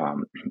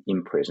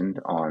imprisoned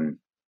on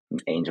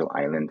Angel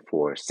Island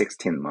for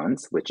 16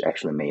 months, which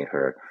actually made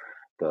her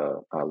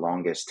the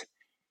longest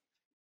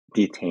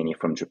detainee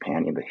from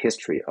Japan in the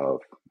history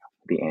of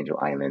the Angel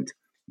Island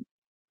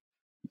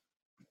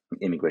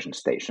immigration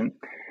station.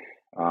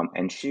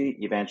 And she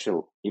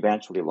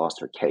eventually lost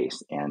her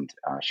case, and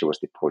she was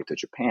deported to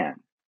Japan.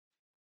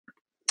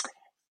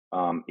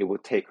 It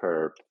would take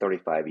her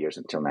 35 years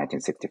until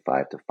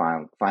 1965 to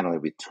finally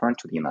return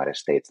to the United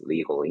States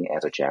legally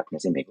as a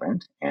Japanese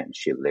immigrant, and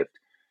she lived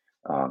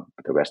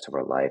the rest of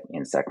her life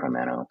in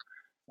Sacramento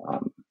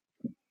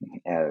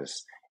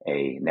as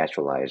a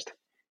naturalized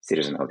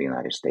citizen of the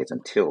United States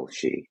until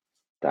she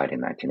died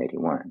in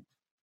 1981.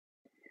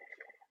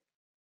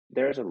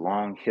 There's a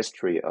long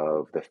history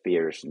of the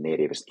fierce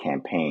nativist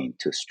campaign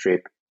to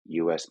strip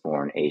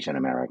U.S.-born Asian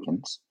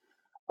Americans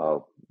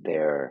of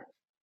their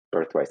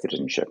birthright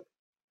citizenship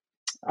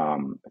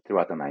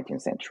throughout the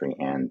 19th century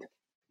and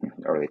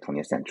early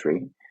 20th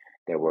century.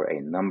 There were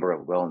a number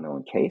of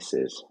well-known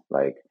cases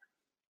like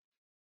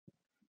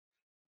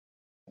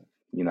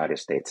United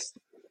States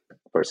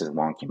versus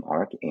Wong Kim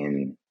Ark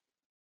in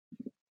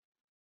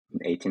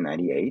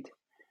 1898.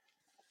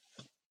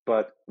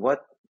 But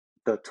what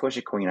the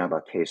Toshiko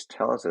Inaba case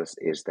tells us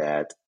is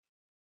that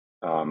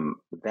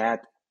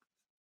that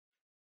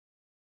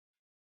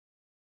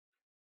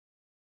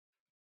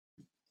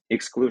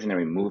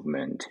exclusionary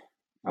movement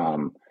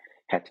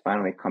had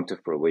finally come to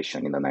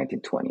fruition in the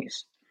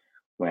 1920s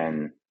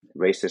when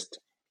racist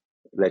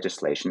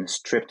legislation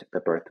stripped the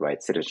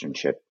birthright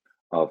citizenship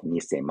of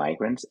Nisei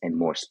migrants, and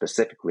more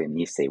specifically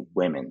Nisei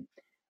women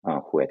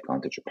who had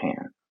gone to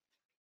Japan.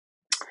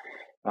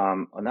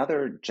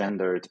 Another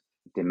gendered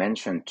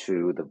dimension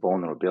to the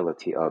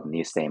vulnerability of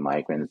Nisei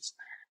migrants'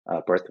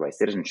 birthright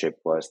citizenship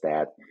was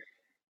that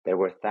there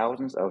were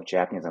thousands of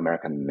Japanese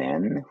American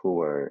men who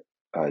were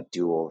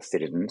dual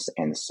citizens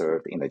and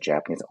served in the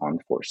Japanese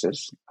armed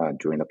forces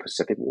during the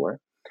Pacific War.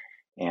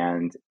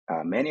 And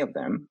many of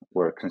them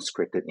were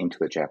conscripted into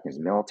the Japanese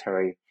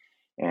military,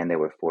 and they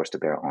were forced to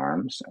bear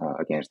arms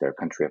against their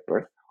country of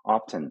birth,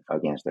 often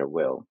against their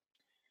will.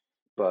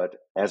 But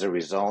as a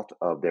result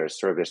of their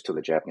service to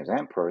the Japanese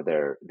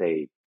emperor,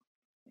 they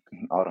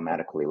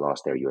automatically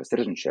lost their U.S.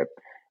 citizenship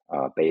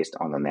based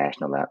on the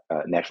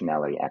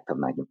Nationality Act of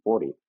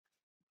 1940.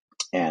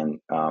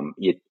 And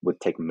it would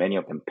take many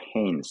of them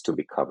pains to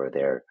recover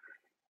their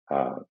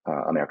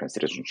American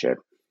citizenship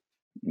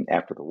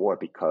after the war,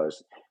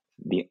 because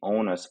the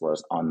onus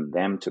was on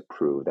them to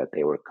prove that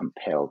they were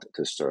compelled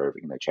to serve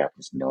in the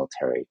Japanese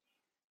military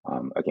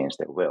against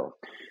their will.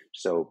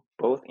 So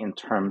both in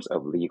terms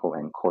of legal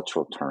and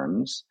cultural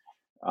terms,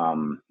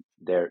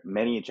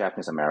 many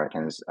Japanese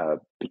Americans,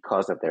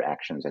 because of their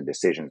actions and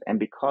decisions, and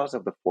because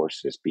of the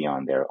forces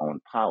beyond their own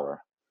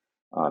power,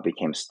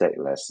 became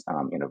stateless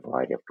in a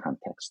variety of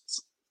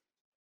contexts.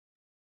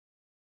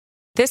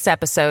 This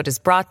episode is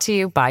brought to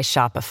you by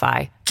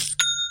Shopify.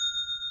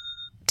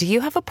 Do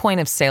you have a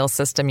point of sale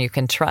system you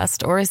can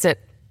trust, or is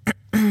it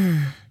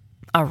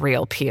a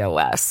real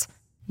POS?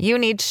 You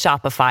need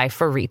Shopify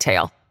for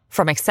retail.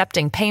 From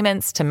accepting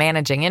payments to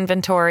managing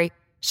inventory,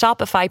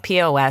 Shopify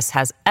POS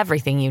has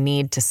everything you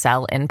need to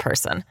sell in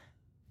person.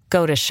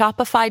 Go to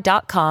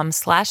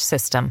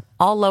shopify.com/system,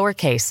 all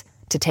lowercase,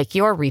 to take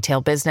your retail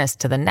business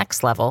to the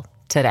next level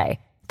today.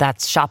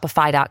 That's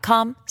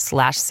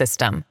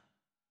shopify.com/system.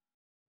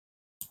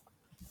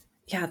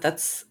 Yeah,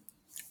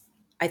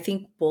 I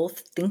think both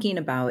thinking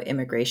about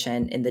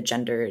immigration in the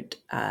gendered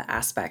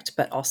aspect,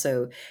 but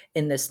also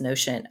in this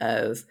notion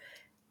of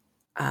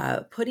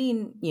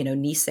putting,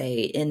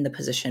 Nisei in the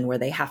position where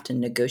they have to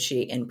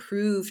negotiate and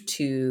prove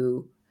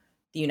to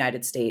the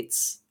United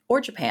States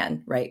or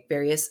Japan, right,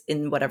 various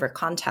in whatever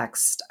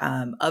context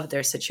of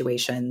their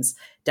situations,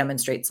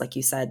 demonstrates, like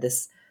you said,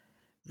 this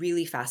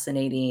really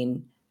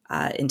fascinating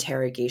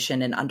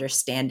interrogation and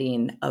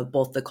understanding of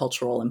both the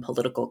cultural and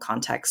political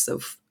contexts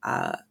of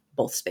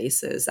both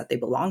spaces that they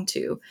belong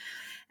to.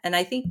 And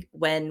I think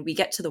when we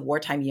get to the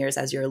wartime years,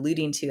 as you're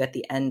alluding to at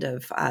the end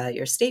of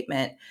your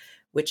statement,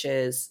 which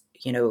is,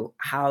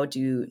 how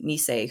do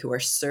Nisei, who are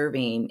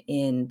serving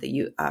in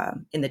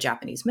the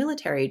Japanese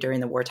military during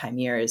the wartime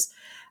years,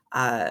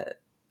 kind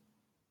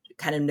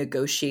of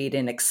negotiate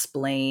and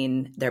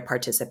explain their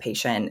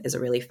participation, is a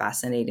really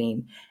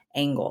fascinating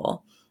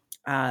angle.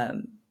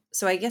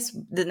 So I guess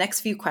the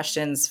next few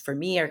questions for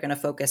me are going to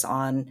focus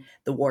on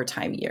the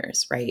wartime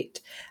years, right?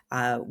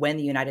 When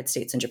the United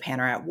States and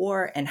Japan are at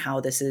war, and how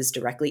this is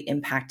directly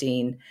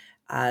impacting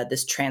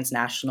this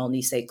transnational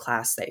Nisei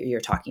class that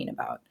you're talking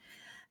about.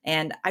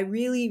 And I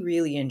really,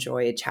 really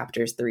enjoyed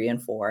chapters 3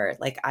 and 4.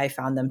 Like, I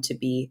found them to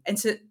be, and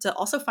to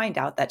also find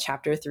out that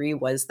chapter 3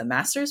 was the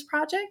master's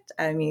project.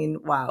 I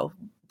mean, wow,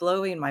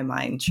 blowing my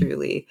mind,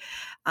 truly.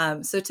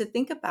 So to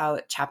think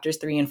about chapters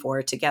 3 and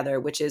 4 together,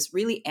 which is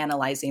really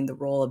analyzing the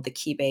role of the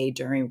Kibe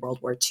during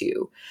World War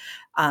II,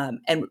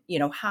 and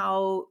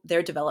how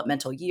their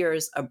developmental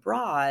years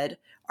abroad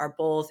are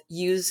both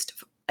used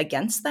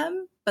against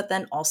them, but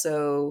then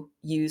also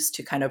used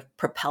to kind of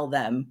propel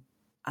them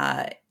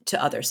to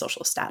other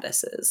social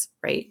statuses,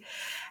 right?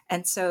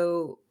 And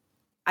so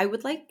I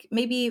would like,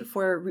 maybe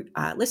for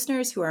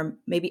listeners who are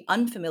maybe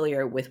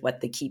unfamiliar with what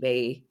the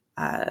Kibe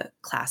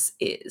class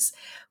is,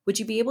 would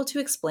you be able to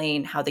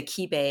explain how the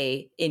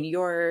Kibe, in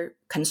your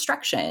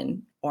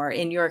construction or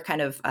in your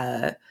kind of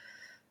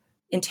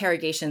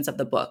interrogations of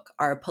the book,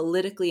 are a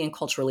politically and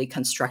culturally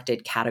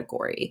constructed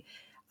category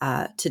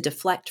to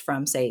deflect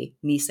from, say,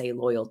 Nisei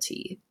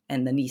loyalty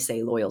and the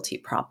Nisei loyalty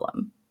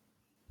problem?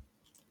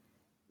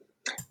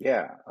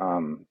 Yeah.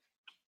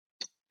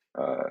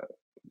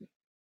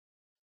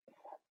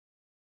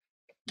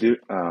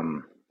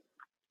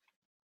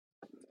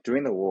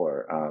 During the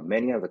war,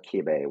 many of the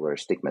Kibe were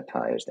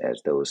stigmatized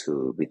as those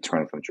who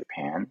returned from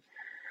Japan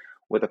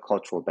with a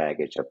cultural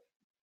baggage of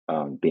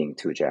being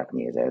too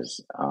Japanese,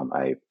 as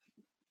I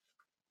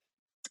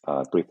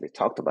briefly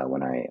talked about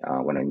when I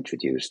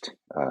introduced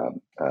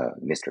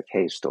Mr.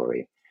 K's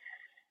story.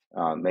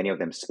 Many of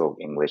them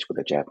spoke English with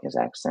a Japanese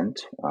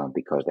accent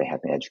because they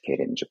had been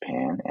educated in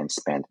Japan and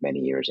spent many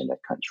years in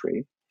that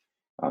country,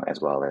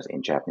 as well as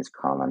in Japanese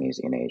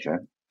colonies in Asia.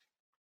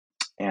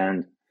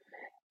 And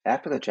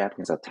after the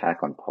Japanese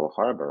attack on Pearl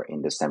Harbor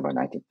in December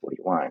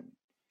 1941,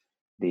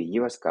 the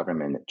U.S.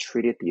 government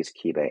treated these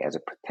Kibe as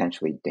a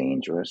potentially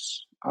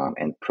dangerous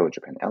and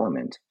pro-Japan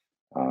element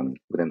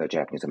within the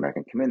Japanese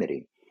American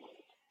community.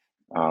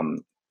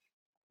 And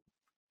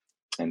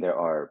there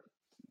are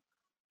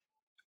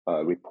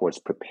reports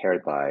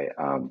prepared by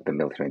the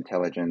military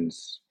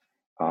intelligence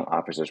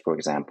officers, for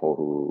example,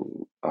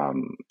 who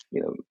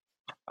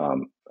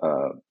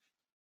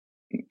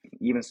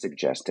even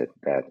suggested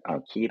that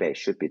Kibei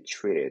should be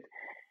treated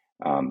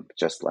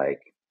just like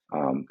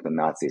the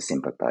Nazi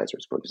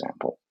sympathizers, for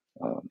example,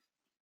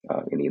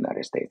 in the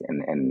United States,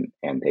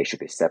 and they should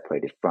be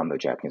separated from the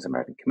Japanese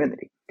American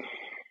community.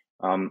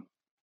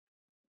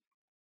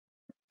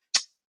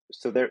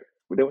 So there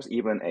was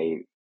even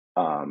a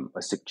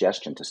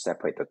suggestion to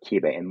separate the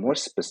Kibei, and more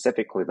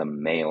specifically the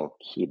male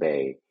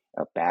Kibei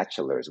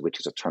bachelors, which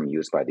is a term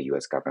used by the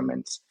U.S.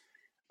 government's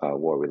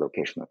War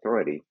Relocation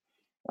Authority,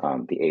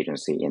 the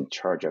agency in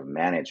charge of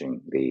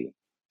managing the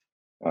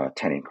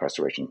 10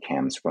 incarceration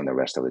camps from the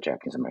rest of the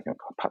Japanese American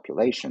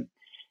population.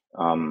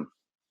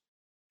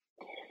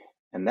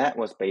 And that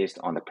was based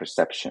on the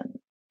perception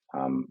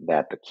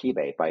that the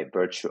Kibei, by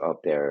virtue of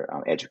their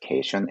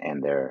education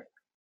and their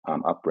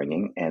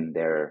upbringing and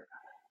their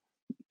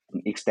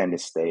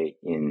extended stay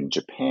in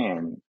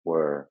Japan,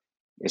 were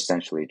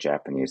essentially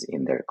Japanese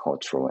in their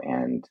cultural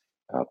and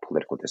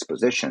political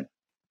disposition.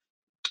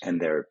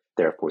 And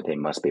therefore, they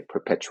must be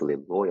perpetually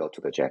loyal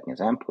to the Japanese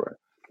emperor.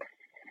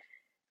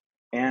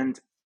 And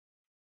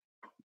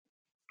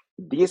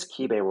these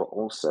Kibei were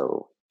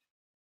also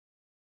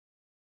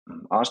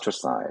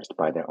ostracized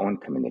by their own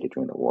community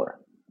during the war.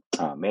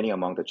 Many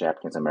among the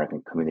Japanese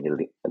American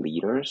community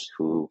leaders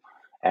who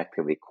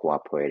actively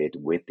cooperated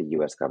with the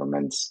U.S.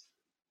 government's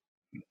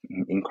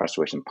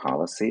incarceration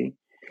policy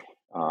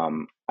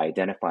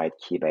identified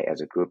Kibei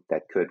as a group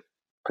that could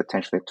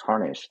potentially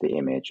tarnish the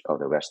image of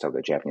the rest of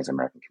the Japanese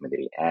American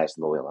community as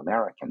loyal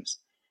Americans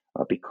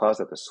because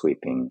of the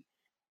sweeping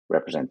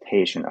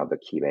representation of the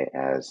Kibei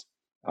as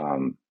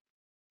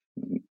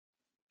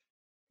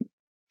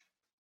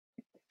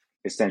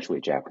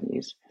essentially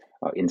Japanese,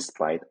 in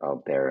spite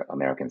of their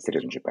American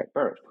citizenship by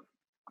birth.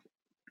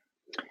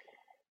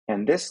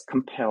 And this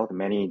compelled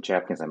many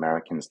Japanese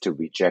Americans to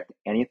reject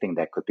anything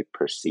that could be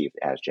perceived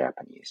as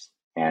Japanese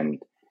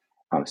and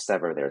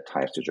sever their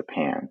ties to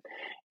Japan.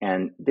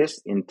 And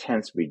this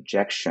intense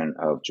rejection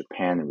of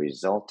Japan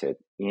resulted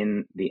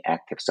in the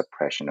active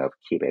suppression of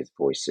Kibei's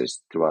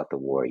voices throughout the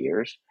war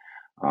years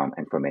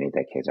and for many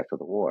decades after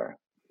the war.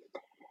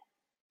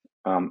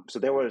 So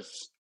there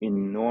was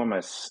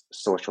enormous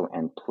social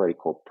and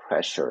political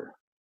pressure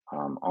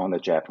on the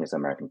Japanese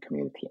American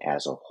community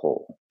as a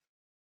whole.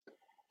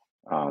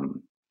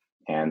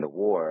 And the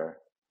war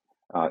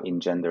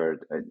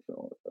engendered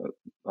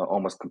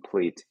almost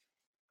complete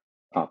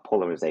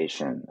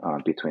polarization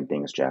between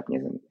things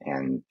Japanese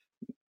and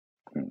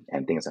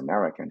things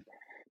American.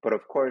 But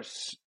of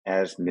course,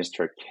 as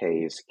Mr.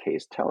 K's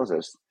case tells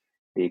us,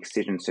 the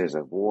exigencies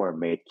of war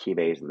made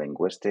Kibei's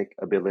linguistic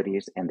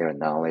abilities and their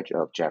knowledge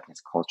of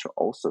Japanese culture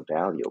also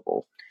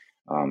valuable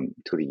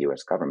to the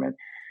U.S. government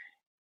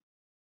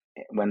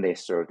when they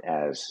served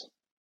as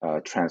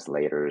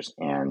translators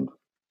and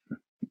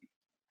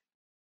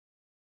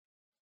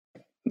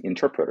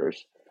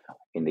interpreters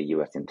in the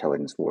U.S.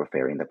 intelligence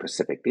warfare in the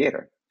Pacific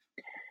theater.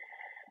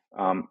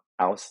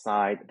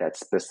 Outside that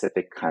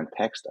specific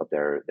context of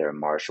their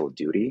martial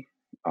duty,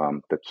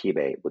 the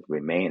Kibei would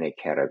remain a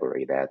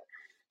category that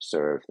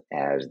served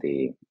as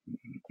the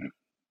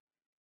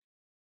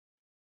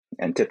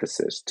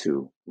antithesis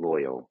to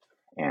loyal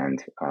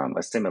and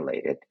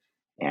assimilated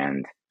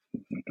and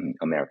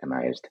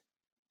Americanized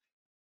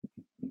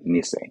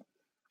Nisei.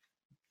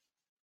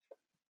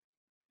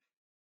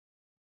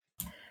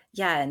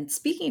 Yeah, and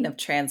speaking of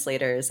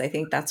translators, I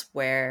think that's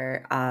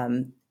where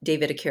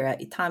David Akira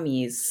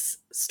Itami's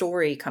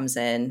story comes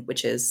in,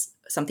 which is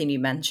something you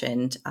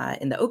mentioned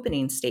in the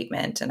opening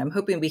statement. And I'm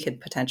hoping we could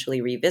potentially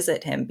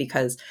revisit him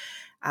because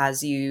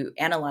as you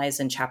analyze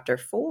in chapter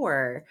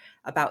 4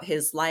 about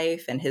his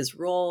life and his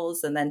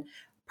roles, and then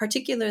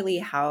particularly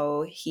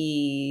how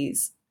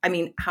his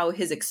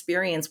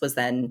experience was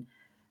then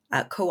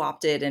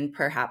co-opted and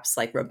perhaps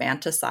like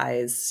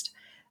romanticized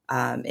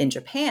in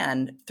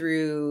Japan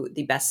through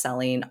the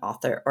best-selling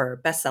author or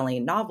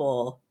best-selling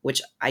novel,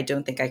 which I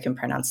don't think I can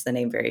pronounce the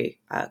name very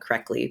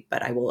correctly,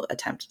 but I will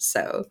attempt.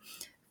 So,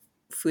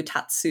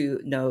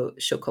 Futatsu no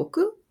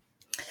Shokoku,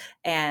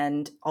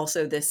 and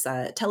also this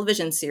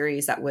television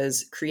series that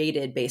was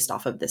created based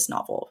off of this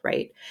novel,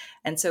 right?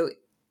 And so,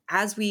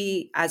 as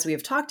we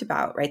have talked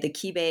about, right, the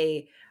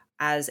Kibei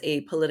as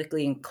a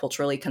politically and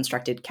culturally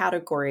constructed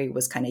category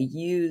was kind of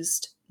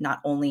used not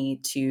only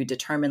to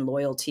determine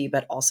loyalty,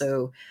 but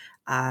also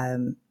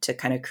to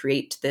kind of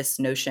create this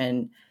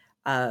notion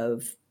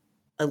of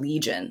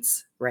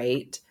allegiance,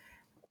 right?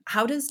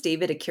 How does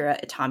David Akira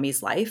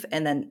Itami's life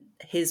and then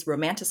his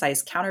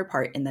romanticized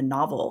counterpart in the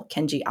novel,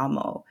 Kenji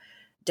Amo,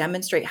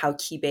 demonstrate how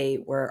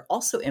Kibei were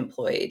also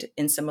employed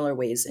in similar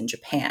ways in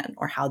Japan,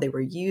 or how they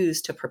were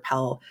used to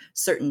propel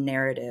certain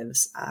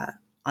narratives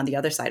on the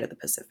other side of the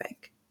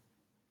Pacific?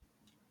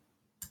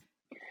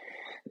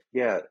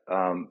 Yeah,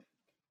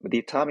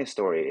 the Itami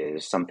story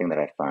is something that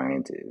I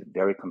find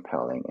very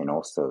compelling and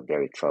also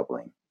very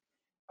troubling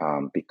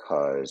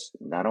because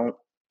not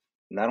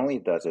only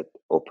does it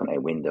open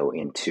a window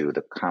into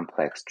the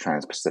complex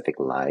trans-Pacific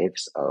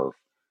lives of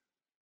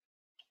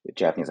the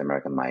Japanese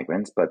American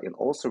migrants, but it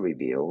also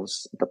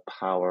reveals the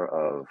power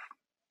of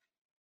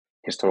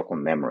historical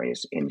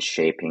memories in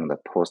shaping the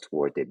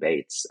post-war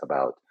debates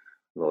about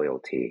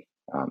loyalty,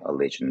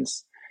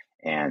 allegiance,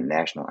 and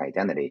national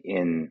identity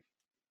in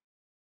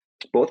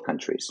both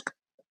countries,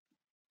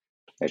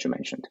 as you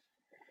mentioned.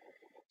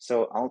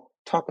 So I'll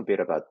talk a bit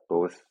about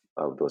both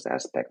of those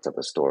aspects of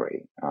the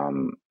story.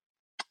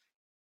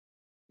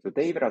 So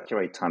David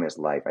Akira Itami's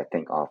life, I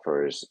think,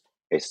 offers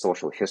a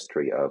social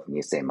history of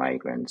Nisei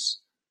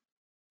migrants'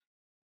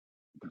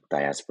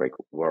 diasporic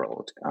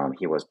world.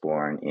 He was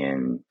born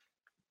in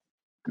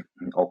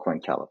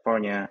Oakland,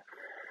 California,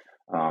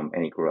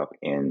 and he grew up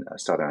in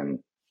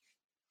southern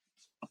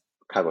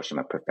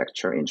Kagoshima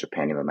Prefecture in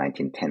Japan in the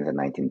 1910s and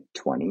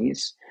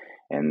 1920s.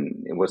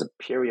 And it was a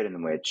period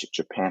in which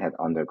Japan had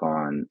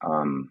undergone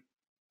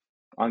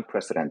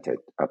unprecedented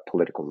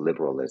political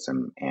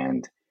liberalism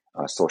and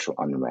social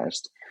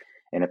unrest.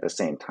 And at the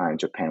same time,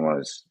 Japan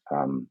was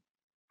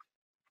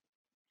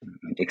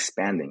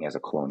expanding as a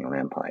colonial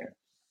empire.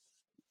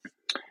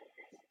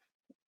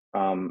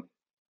 And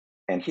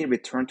he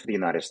returned to the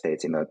United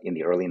States in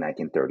the early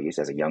 1930s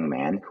as a young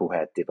man who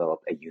had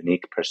developed a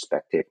unique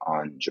perspective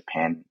on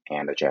Japan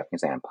and the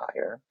Japanese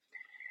Empire.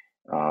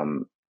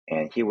 And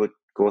he would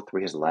go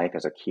through his life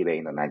as a Kibei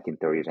in the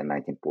 1930s and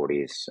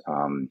 1940s.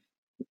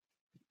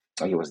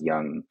 He was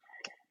young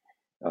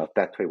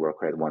factory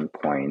worker at one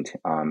point,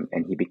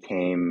 and he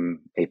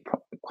became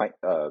quite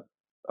a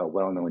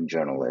well-known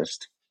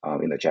journalist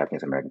in the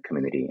Japanese American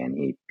community, and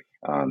he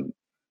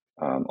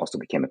also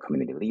became a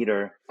community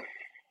leader.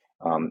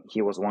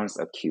 He was once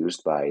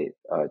accused by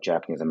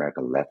Japanese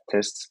American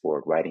leftists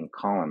for writing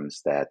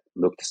columns that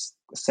looked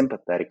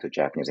sympathetic to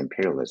Japanese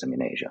imperialism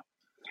in Asia.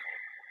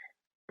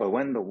 But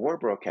when the war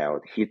broke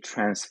out, he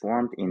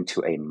transformed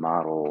into a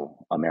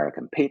model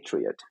American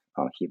patriot.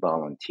 He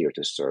volunteered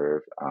to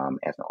serve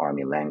as an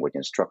Army language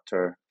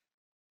instructor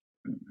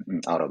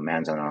out of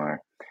Manzanar.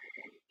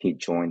 He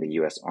joined the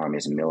U.S.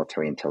 Army's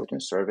Military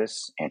Intelligence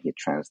Service, and he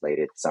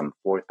translated some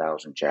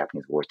 4,000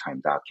 Japanese wartime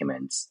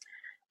documents,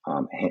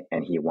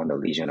 and he won the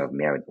Legion of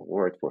Merit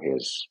Award for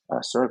his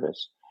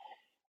service.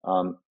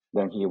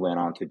 Then he went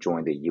on to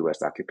join the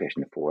U.S.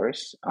 occupation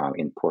force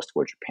in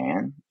post-war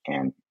Japan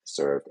and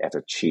served as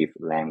a chief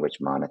language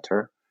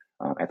monitor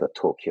at the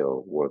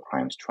Tokyo war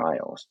crimes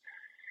trials.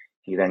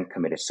 He then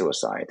committed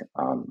suicide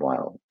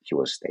while he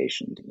was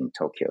stationed in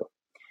Tokyo.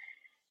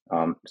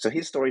 So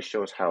his story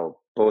shows how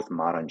both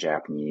modern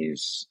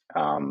Japanese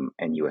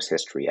and U.S.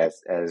 history,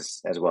 as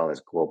well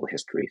as global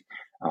history,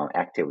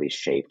 actively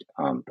shaped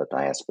the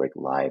diasporic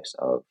lives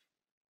of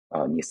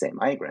Nisei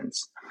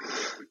migrants.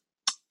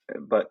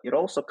 But it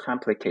also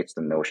complicates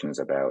the notions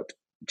about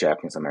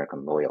Japanese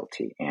American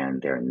loyalty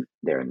and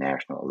their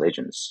national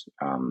allegiance.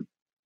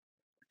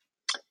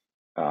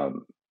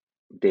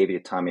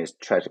 David Itami's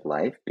tragic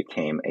life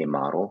became a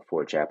model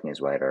for Japanese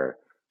writer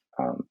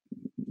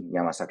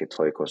Yamasaki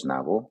Toiko's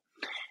novel,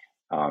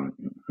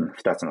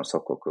 Futatsu no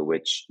Sokoku,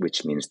 which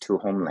means two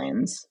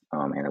homelands,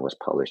 and it was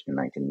published in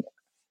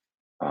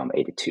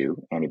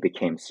 1982, and it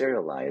became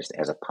serialized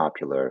as a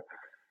popular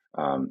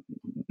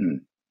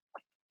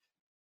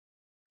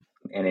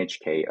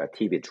NHK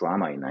TV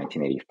drama in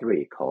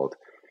 1983 called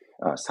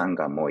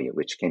Sangamoi,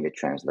 which can be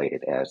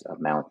translated as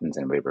Mountains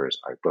and Rivers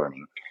Are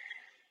Burning.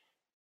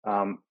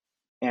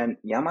 And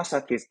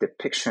Yamasaki's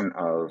depiction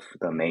of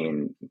the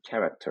main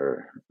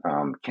character,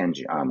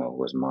 Kenji Amo,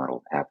 was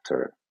modeled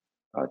after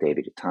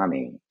David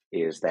Itami,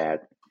 is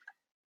that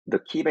the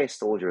Kibei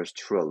soldier's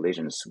true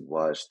allegiance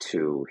was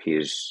to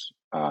his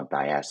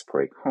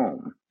diasporic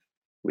home,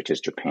 which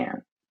is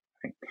Japan,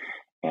 right?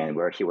 And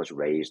where he was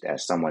raised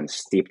as someone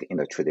steeped in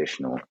the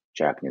traditional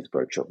Japanese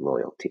virtue of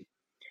loyalty.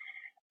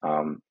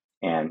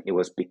 And it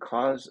was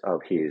because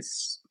of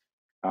his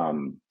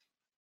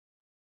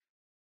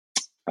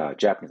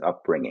Japanese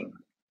upbringing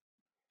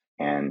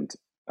and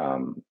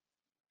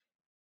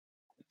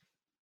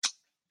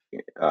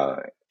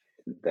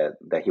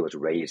that he was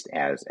raised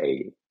as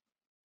a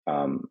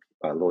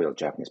loyal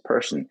Japanese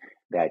person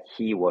that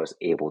he was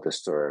able to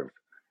serve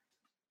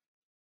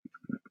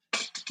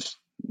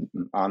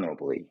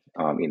honorably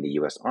in the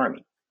U.S.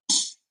 Army.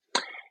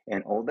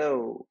 And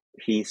although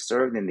he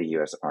served in the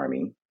U.S.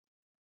 Army,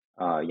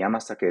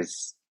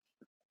 Yamasaki's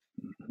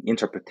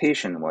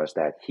interpretation was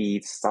that he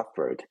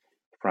suffered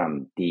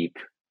from deep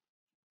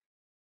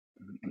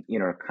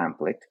inner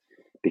conflict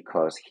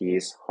because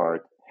his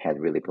heart had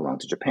really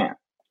belonged to Japan.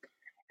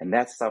 And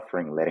that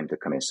suffering led him to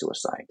commit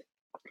suicide.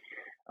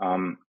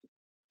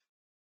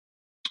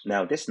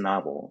 Now, this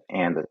novel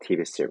and the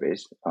TV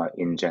series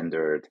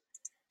engendered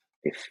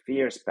a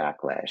fierce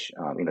backlash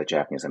in the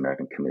Japanese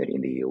American community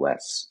in the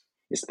U.S.,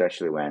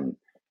 especially when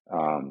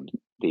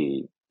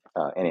the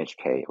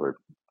NHK, or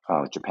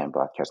Japan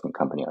Broadcasting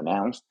Company,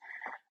 announced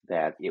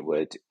that it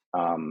would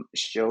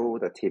show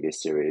the TV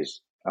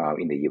series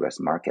in the U.S.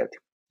 market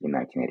in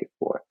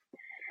 1984.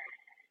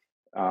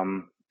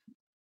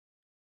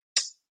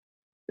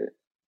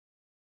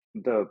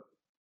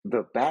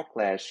 The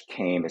backlash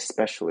came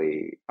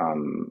especially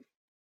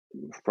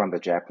from the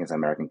Japanese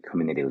American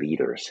community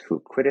leaders who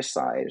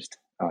criticized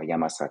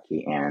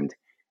Yamasaki and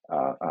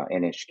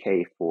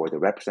NHK for the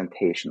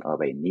representation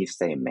of a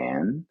Nisei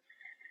man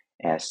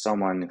as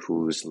someone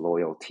whose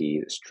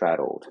loyalty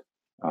straddled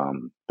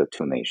the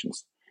two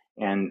nations.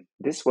 And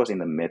this was in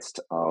the midst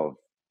of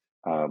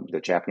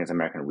the Japanese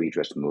American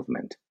redress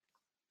movement.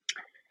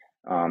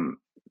 And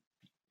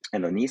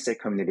the Nisei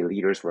community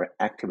leaders were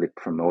actively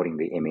promoting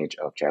the image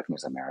of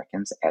Japanese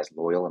Americans as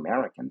loyal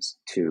Americans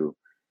to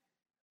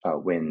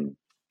win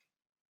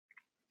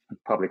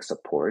public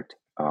support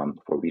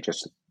for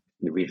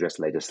redress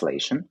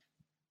legislation.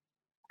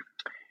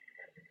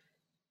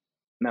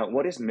 Now,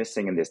 what is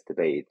missing in this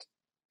debate,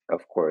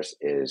 of course,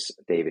 is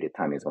David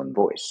Itami's own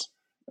voice.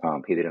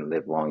 He didn't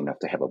live long enough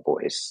to have a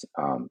voice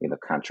in the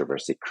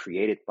controversy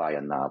created by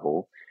a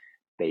novel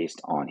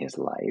based on his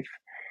life.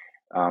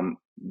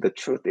 The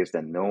truth is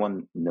that no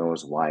one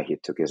knows why he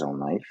took his own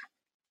life.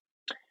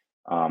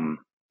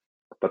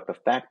 But the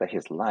fact that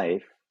his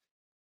life,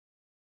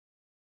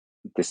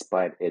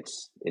 despite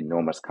its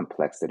enormous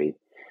complexity,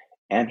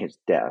 and his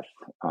death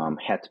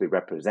had to be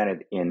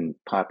represented in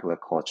popular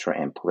culture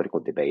and political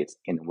debates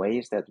in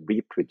ways that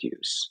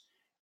reproduce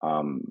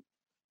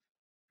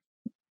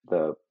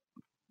the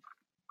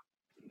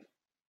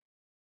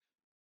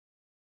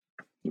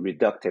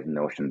reductive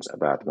notions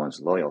about one's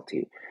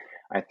loyalty,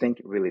 I think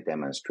really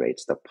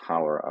demonstrates the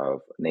power of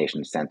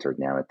nation-centered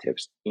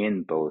narratives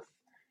in both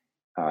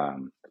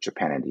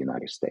Japan and the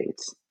United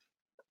States.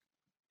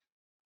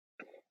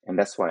 And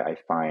that's why I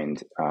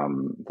find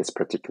this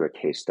particular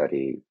case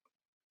study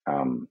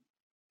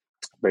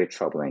very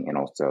troubling and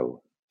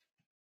also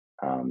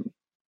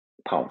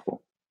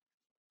powerful.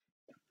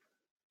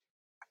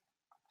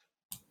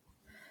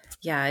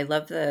 Yeah, I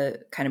love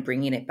the kind of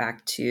bringing it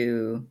back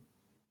to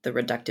the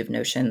reductive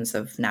notions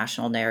of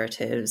national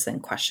narratives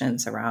and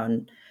questions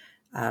around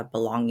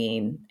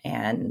belonging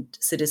and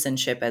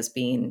citizenship as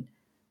being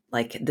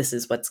like, this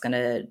is what's going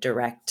to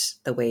direct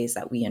the ways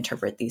that we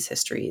interpret these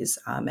histories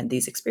and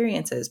these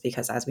experiences,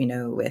 because as we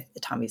know with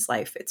Itami's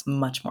life, it's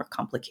much more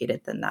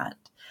complicated than that.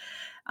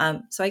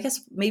 So I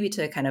guess maybe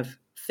to kind of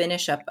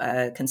finish up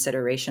a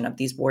consideration of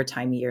these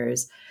wartime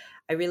years,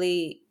 I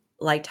really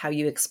liked how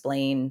you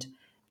explained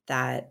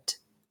that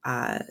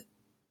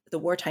the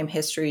wartime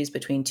histories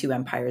between two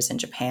empires in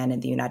Japan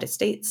and the United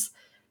States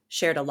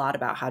shared a lot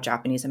about how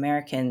Japanese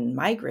American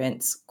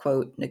migrants,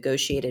 quote,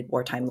 negotiated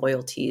wartime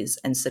loyalties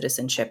and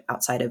citizenship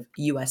outside of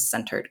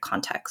US-centered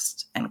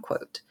context, end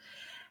quote.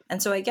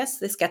 And so I guess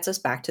this gets us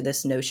back to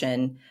this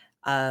notion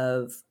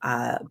of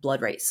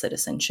blood rights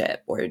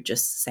citizenship, or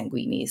just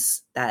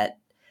sanguinis, that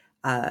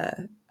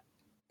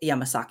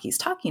Yamasaki's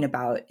talking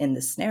about in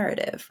this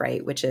narrative,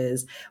 right? Which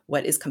is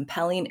what is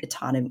compelling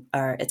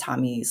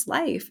Itami's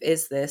life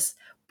is this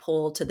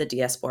pull to the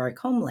diasporic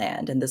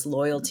homeland and this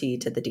loyalty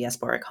to the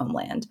diasporic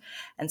homeland.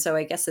 And so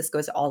I guess this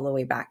goes all the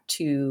way back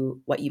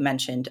to what you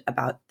mentioned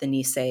about the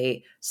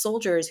Nisei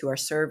soldiers who are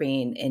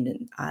serving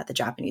in the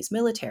Japanese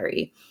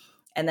military.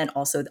 And then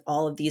also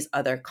all of these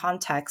other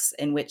contexts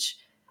in which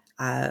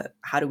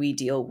how do we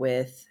deal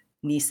with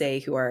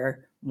Nisei who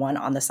are one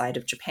on the side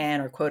of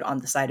Japan or quote on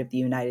the side of the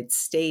United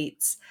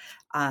States?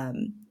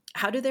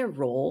 How do their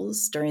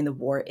roles during the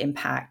war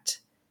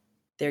impact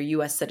their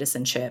U.S.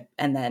 citizenship,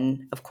 and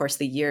then, of course,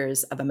 the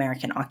years of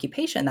American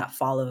occupation that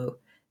follow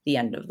the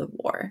end of the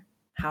war?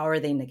 How are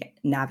they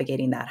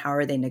navigating that? How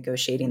are they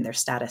negotiating their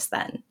status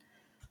then?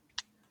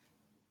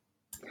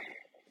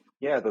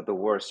 Yeah, the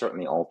war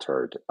certainly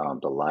altered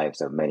the lives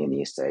of many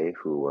Nisei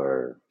who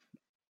were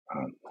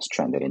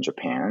stranded in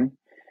Japan.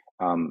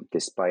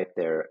 Despite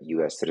their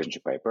U.S.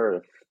 citizenship by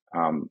birth,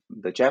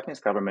 the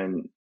Japanese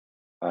government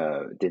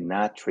did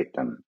not treat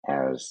them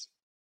as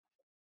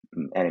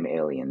enemy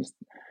aliens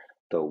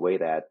the way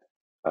that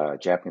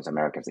Japanese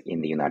Americans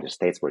in the United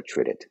States were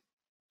treated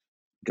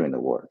during the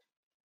war.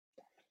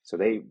 So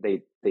they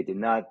did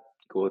not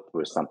go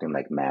through something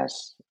like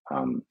mass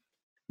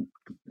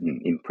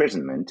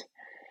imprisonment.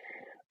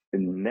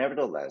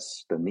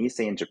 Nevertheless, the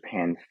Nisei in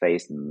Japan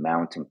faced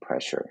mounting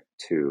pressure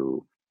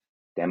to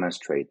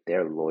demonstrate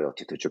their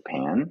loyalty to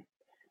Japan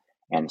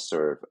and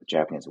serve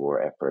Japanese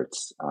war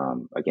efforts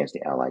against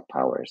the Allied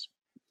powers.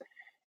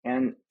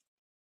 And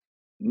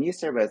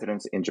Nisei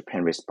residents in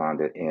Japan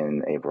responded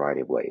in a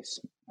variety of ways.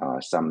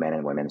 Some men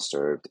and women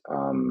served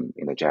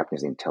in the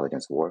Japanese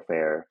intelligence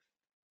warfare.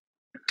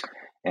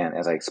 And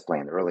as I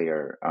explained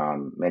earlier,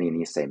 many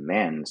Nisei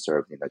men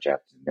served in the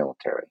Japanese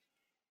military.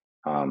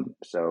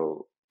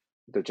 So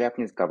the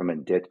Japanese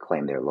government did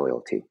claim their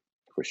loyalty,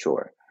 for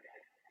sure.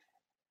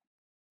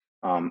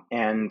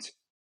 And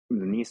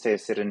the Nisei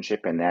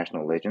citizenship and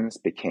national allegiance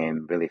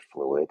became really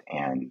fluid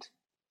and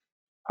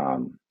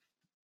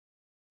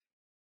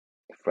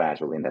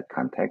fragile in that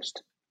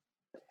context.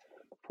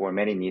 For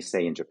many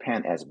Nisei in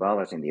Japan, as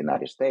well as in the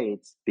United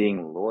States,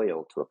 being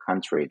loyal to a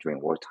country during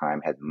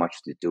wartime had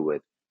much to do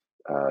with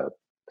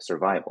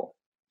survival.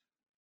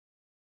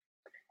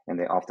 And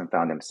they often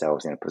found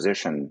themselves in a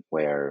position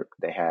where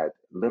they had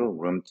little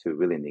room to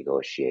really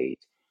negotiate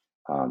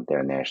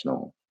their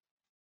national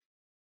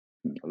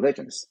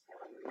allegiance.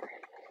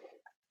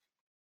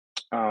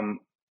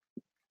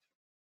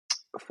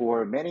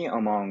 for many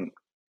among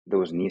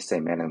those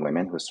Nisei men and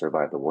women who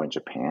survived the war in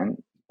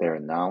Japan, their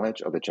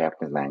knowledge of the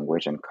Japanese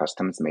language and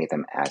customs made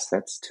them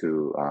assets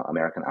to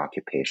American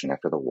occupation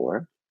after the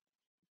war.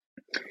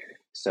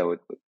 So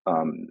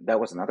that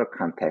was another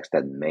context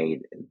that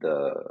made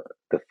the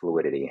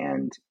fluidity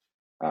and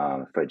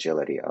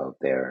fragility of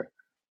their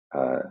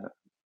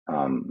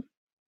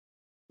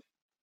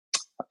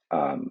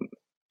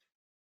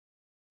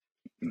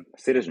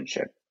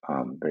citizenship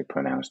very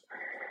pronounced.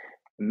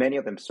 Many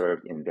of them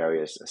served in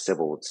various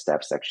civil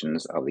staff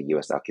sections of the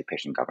U.S.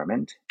 occupation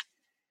government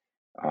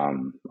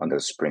under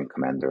the Supreme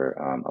Commander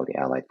of the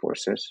Allied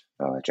Forces,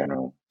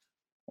 General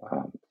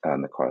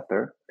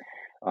MacArthur.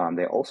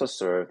 They also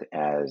served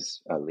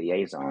as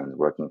liaisons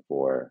working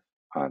for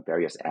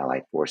various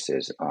Allied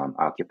forces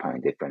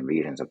occupying different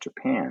regions of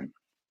Japan.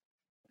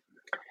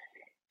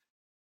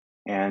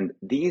 And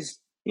these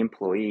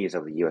employees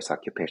of the U.S.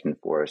 occupation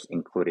force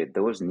included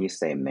those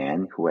Nisei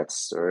men who had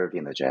served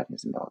in the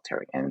Japanese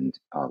military and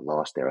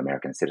lost their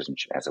American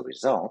citizenship as a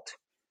result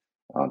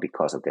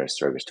because of their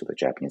service to the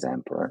Japanese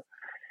emperor.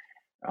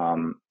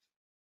 And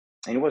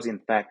it was, in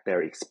fact,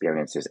 their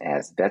experiences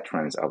as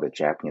veterans of the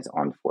Japanese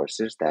armed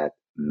forces that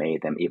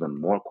made them even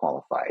more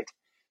qualified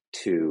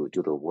to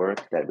do the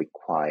work that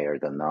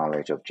required the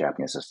knowledge of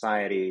Japanese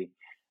society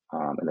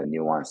and the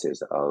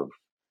nuances of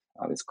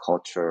its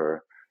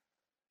culture,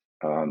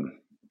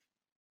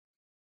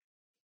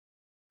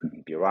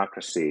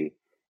 bureaucracy,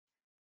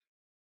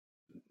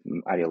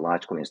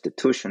 ideological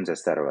institutions,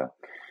 etc.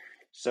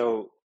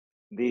 So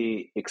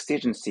the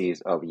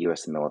exigencies of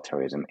U.S.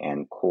 militarism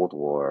and Cold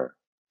War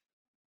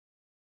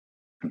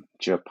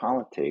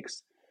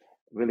geopolitics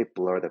really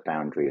blur the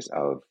boundaries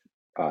of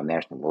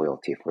national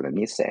loyalty for the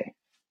Nisei.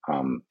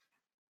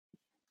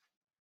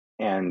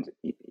 And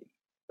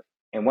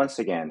once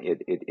again,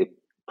 it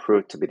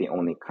proved to be the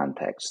only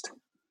context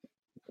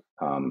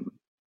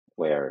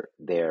where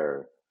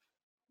their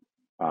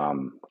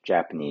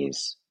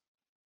Japanese-ness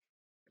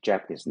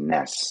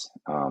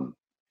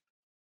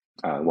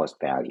was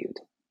valued.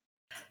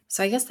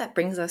 So I guess that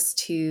brings us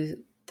to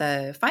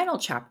the final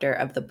chapter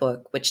of the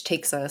book, which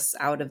takes us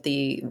out of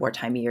the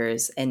wartime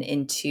years and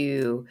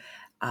into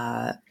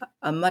a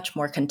much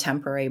more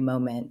contemporary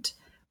moment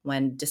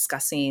when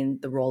discussing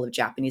the role of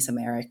Japanese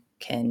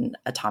American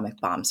atomic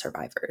bomb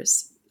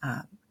survivors.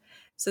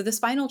 So this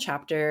final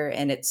chapter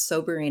and its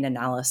sobering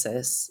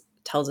analysis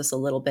tells us a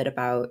little bit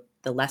about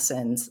the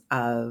lessons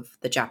of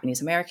the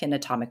Japanese American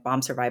atomic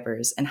bomb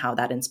survivors and how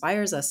that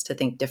inspires us to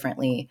think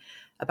differently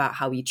about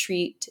how we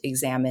treat,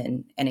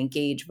 examine, and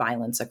engage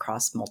violence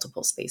across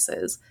multiple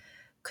spaces.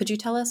 Could you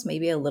tell us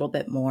maybe a little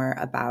bit more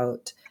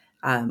about,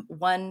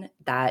 one,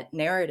 that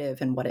narrative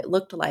and what it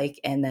looked like,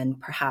 and then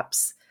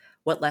perhaps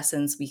what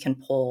lessons we can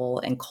pull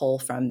and cull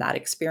from that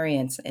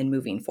experience in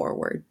moving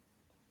forward?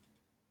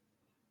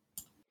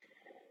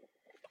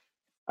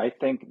 I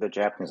think the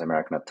Japanese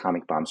American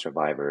atomic bomb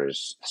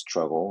survivors'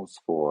 struggles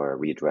for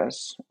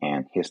redress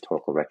and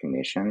historical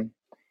recognition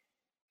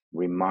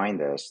remind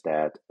us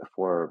that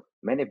for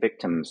many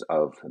victims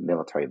of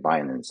military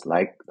violence,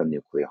 like the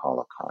nuclear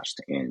holocaust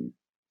in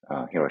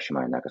Hiroshima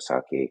and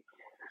Nagasaki,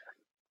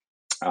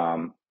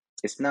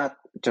 it's not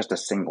just a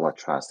single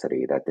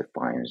atrocity that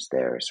defines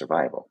their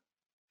survival.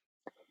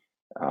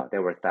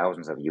 There were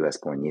thousands of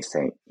U.S.-born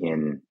Nisei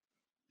in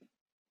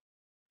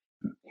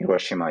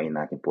Hiroshima in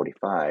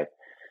 1945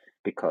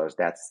 because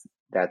that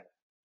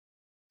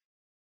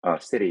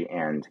city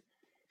and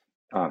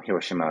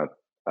Hiroshima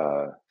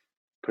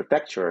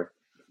prefecture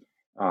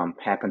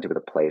happened to be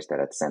the place that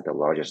had sent the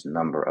largest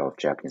number of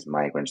Japanese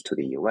migrants to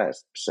the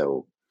U.S.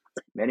 So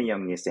many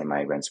young Nisei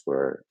migrants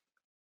were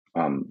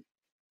in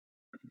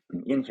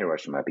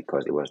Hiroshima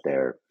because it was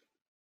their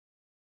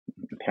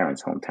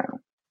parents' hometown.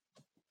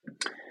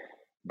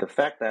 The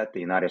fact that the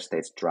United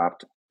States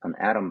dropped an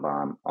atom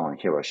bomb on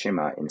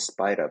Hiroshima in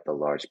spite of the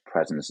large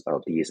presence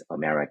of these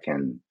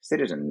American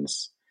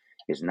citizens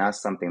is not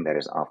something that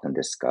is often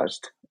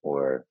discussed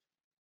or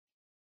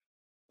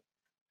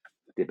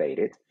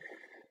debated,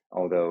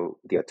 although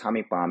the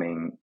atomic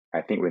bombing,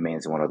 I think,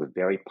 remains one of the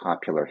very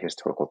popular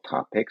historical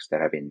topics that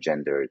have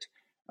engendered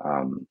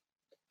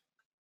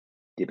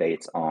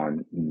debates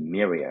on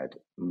myriad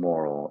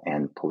moral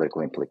and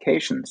political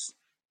implications.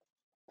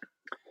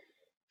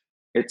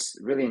 It's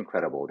really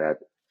incredible that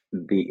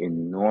the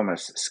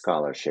enormous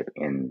scholarship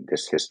in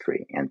this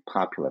history and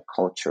popular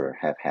culture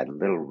have had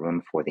little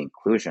room for the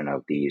inclusion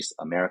of these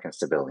American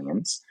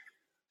civilians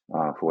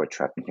who were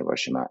trapped in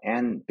Hiroshima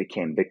and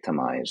became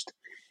victimized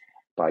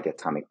by the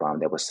atomic bomb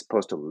that was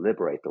supposed to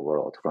liberate the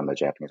world from the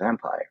Japanese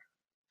Empire.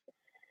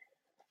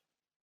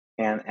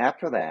 And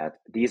after that,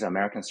 these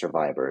American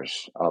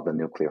survivors of the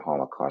nuclear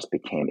holocaust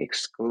became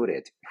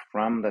excluded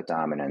from the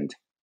dominant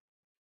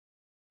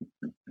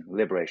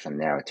liberation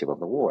narrative of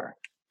the war.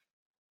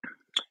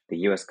 The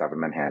U.S.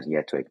 government has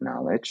yet to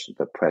acknowledge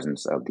the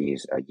presence of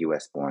these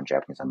U.S.-born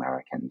Japanese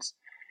Americans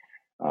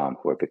who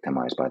were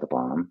victimized by the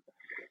bomb.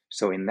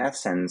 So in that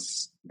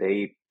sense,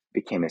 they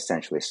became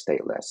essentially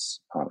stateless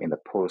in the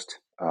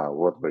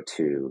post-World War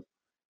II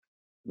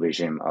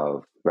regime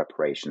of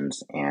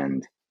reparations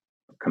and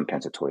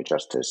compensatory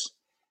justice.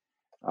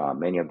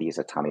 Many of these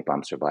atomic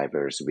bomb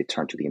survivors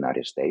returned to the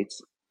United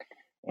States,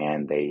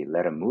 and they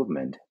led a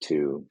movement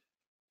to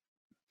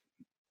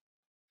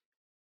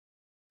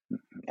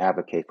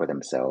advocate for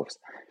themselves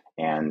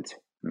and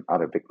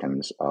other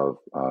victims of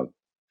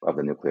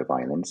the nuclear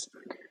violence.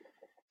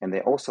 And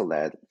they also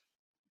led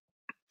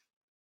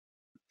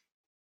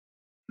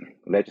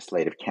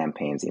legislative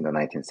campaigns in the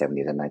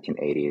 1970s and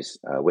 1980s,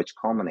 which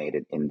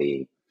culminated in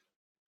the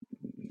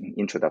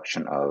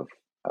introduction of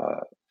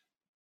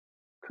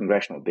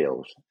congressional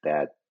bills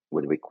that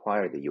would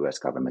require the U.S.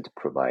 government to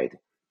provide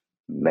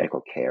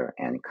medical care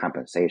and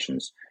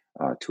compensations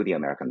to the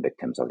American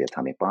victims of the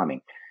atomic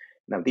bombing.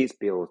 Now, these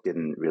bills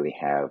didn't really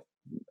have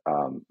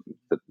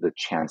the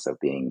chance of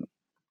being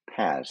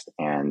passed,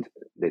 and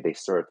they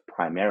served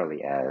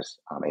primarily as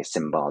a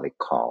symbolic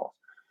call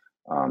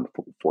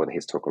for the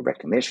historical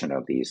recognition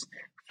of these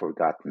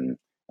forgotten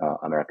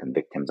American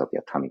victims of the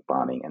atomic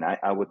bombing. And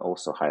I would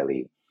also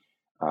highly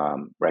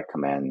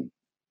recommend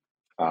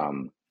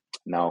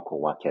Naoko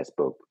Wake's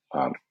book,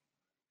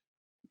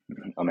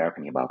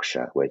 American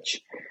Hibakusha,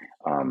 which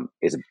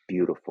is a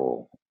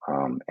beautiful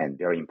and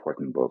very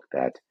important book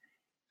that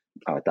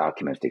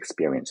documents the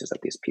experiences of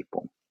these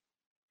people.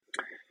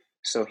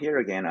 So here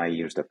again, I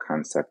use the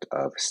concept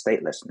of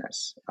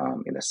statelessness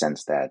in the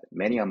sense that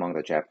many among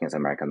the Japanese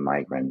American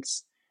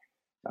migrants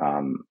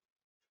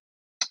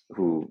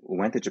who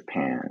went to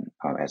Japan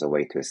as a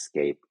way to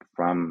escape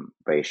from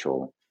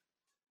racial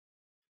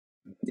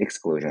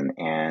exclusion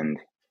and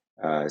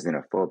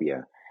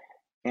xenophobia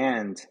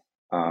and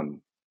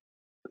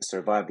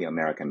survived the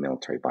American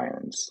military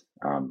violence.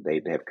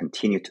 They have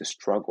continued to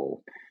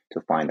struggle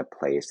to find a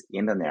place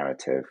in the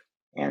narrative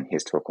and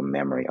historical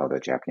memory of the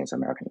Japanese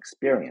American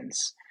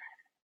experience,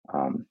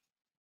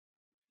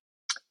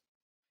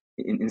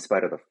 in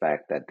spite of the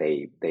fact that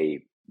they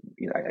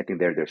I think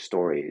their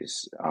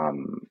stories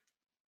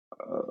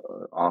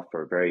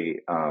offer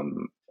very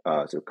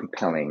sort of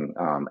compelling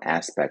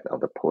aspect of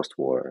the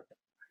post-war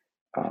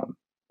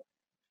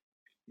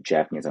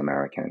Japanese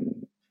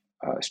American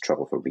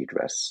struggle for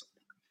redress.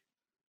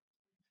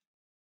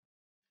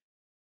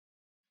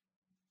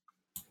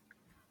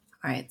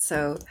 All right,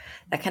 so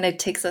that kind of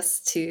takes us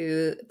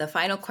to the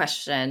final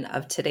question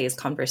of today's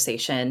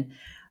conversation,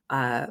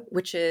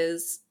 which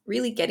is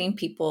really getting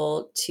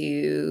people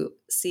to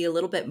see a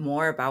little bit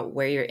more about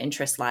where your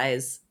interest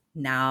lies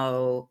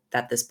now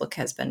that this book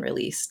has been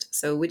released.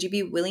 So would you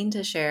be willing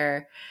to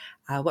share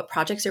what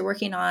projects you're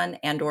working on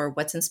and or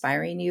what's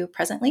inspiring you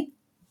presently?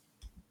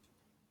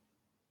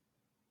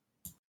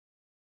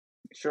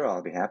 Sure,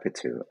 I'll be happy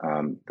to.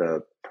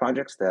 The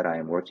projects that I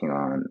am working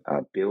on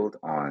build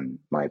on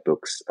my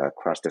book's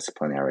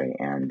cross-disciplinary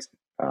and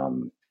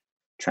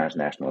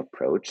transnational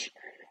approach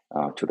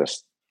to the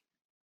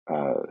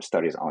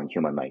studies on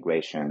human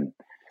migration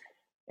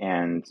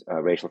and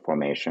racial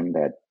formation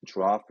that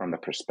draw from the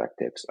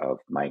perspectives of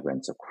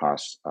migrants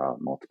across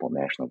multiple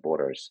national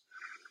borders.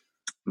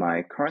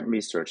 My current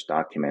research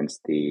documents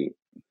the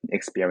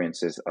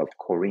experiences of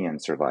Korean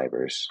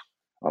survivors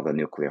of the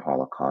nuclear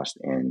holocaust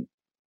in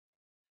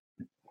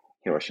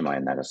Hiroshima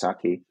and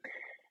Nagasaki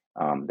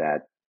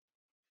that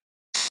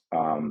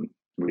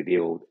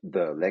revealed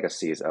the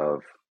legacies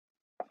of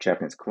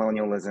Japanese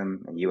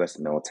colonialism, U.S.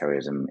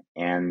 militarism,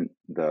 and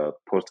the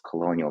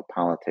post-colonial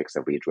politics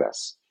of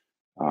redress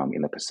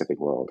in the Pacific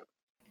world.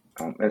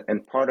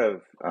 And part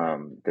of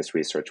this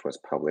research was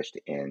published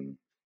in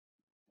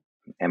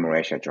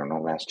Eurasia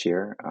Journal last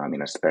year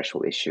in a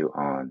special issue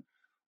on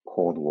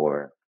Cold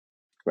War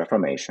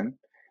reformation.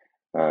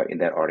 In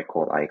that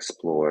article, I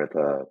explore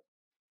the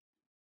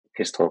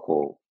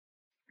historical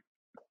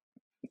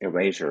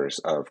erasures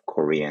of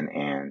Korean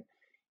and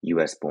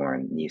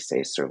US-born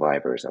Nisei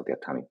survivors of the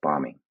atomic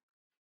bombing.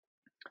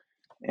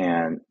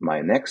 And my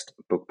next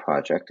book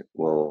project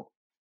will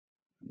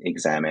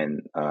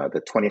examine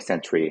the 20th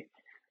century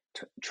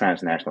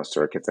transnational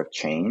circuits of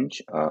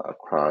change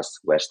across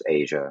West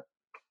Asia,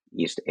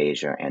 East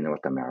Asia, and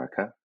North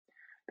America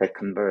that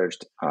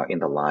converged in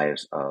the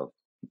lives of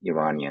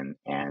Iranian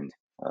and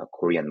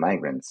Korean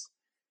migrants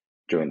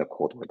during the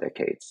Cold War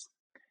decades.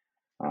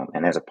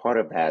 And as a part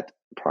of that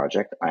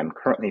project, I'm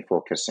currently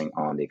focusing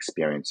on the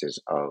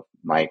experiences of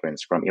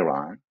migrants from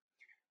Iran,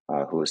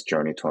 whose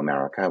journey to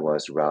America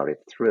was routed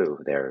through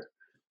their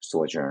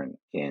sojourn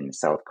in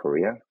South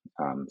Korea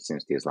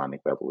since the Islamic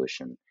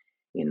Revolution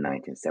in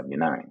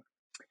 1979.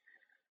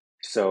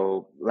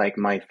 So, like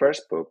my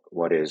first book,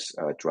 what is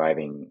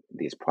driving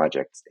these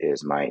projects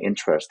is my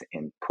interest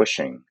in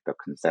pushing the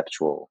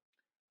conceptual,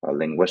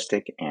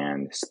 linguistic,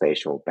 and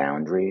spatial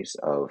boundaries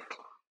of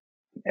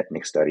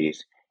ethnic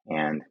studies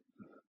and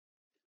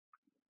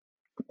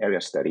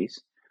area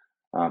studies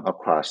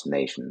across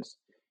nations,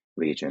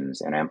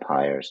 regions, and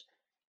empires,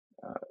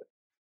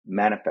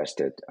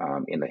 manifested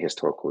in the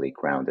historically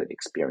grounded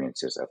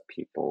experiences of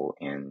people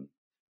in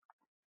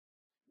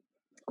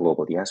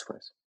global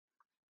diasporas.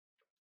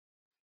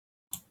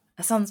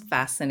 That sounds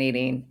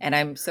fascinating. And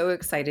I'm so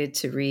excited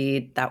to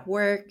read that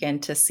work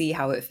and to see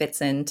how it fits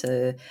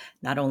into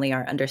not only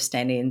our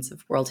understandings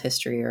of world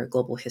history or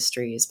global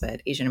histories,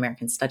 but Asian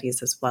American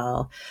studies as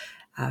well.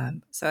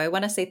 So I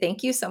want to say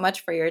thank you so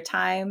much for your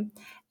time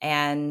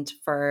and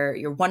for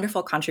your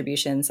wonderful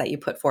contributions that you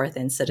put forth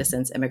in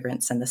Citizens,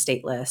 Immigrants, and the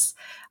Stateless.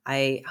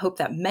 I hope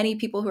that many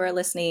people who are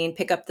listening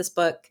pick up this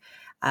book,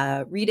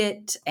 read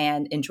it,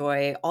 and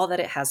enjoy all that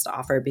it has to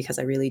offer, because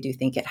I really do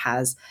think it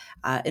has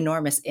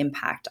enormous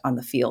impact on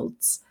the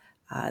fields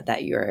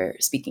that you're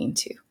speaking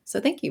to. So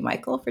thank you,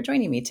 Michael, for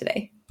joining me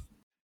today.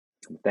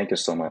 Thank you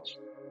so much.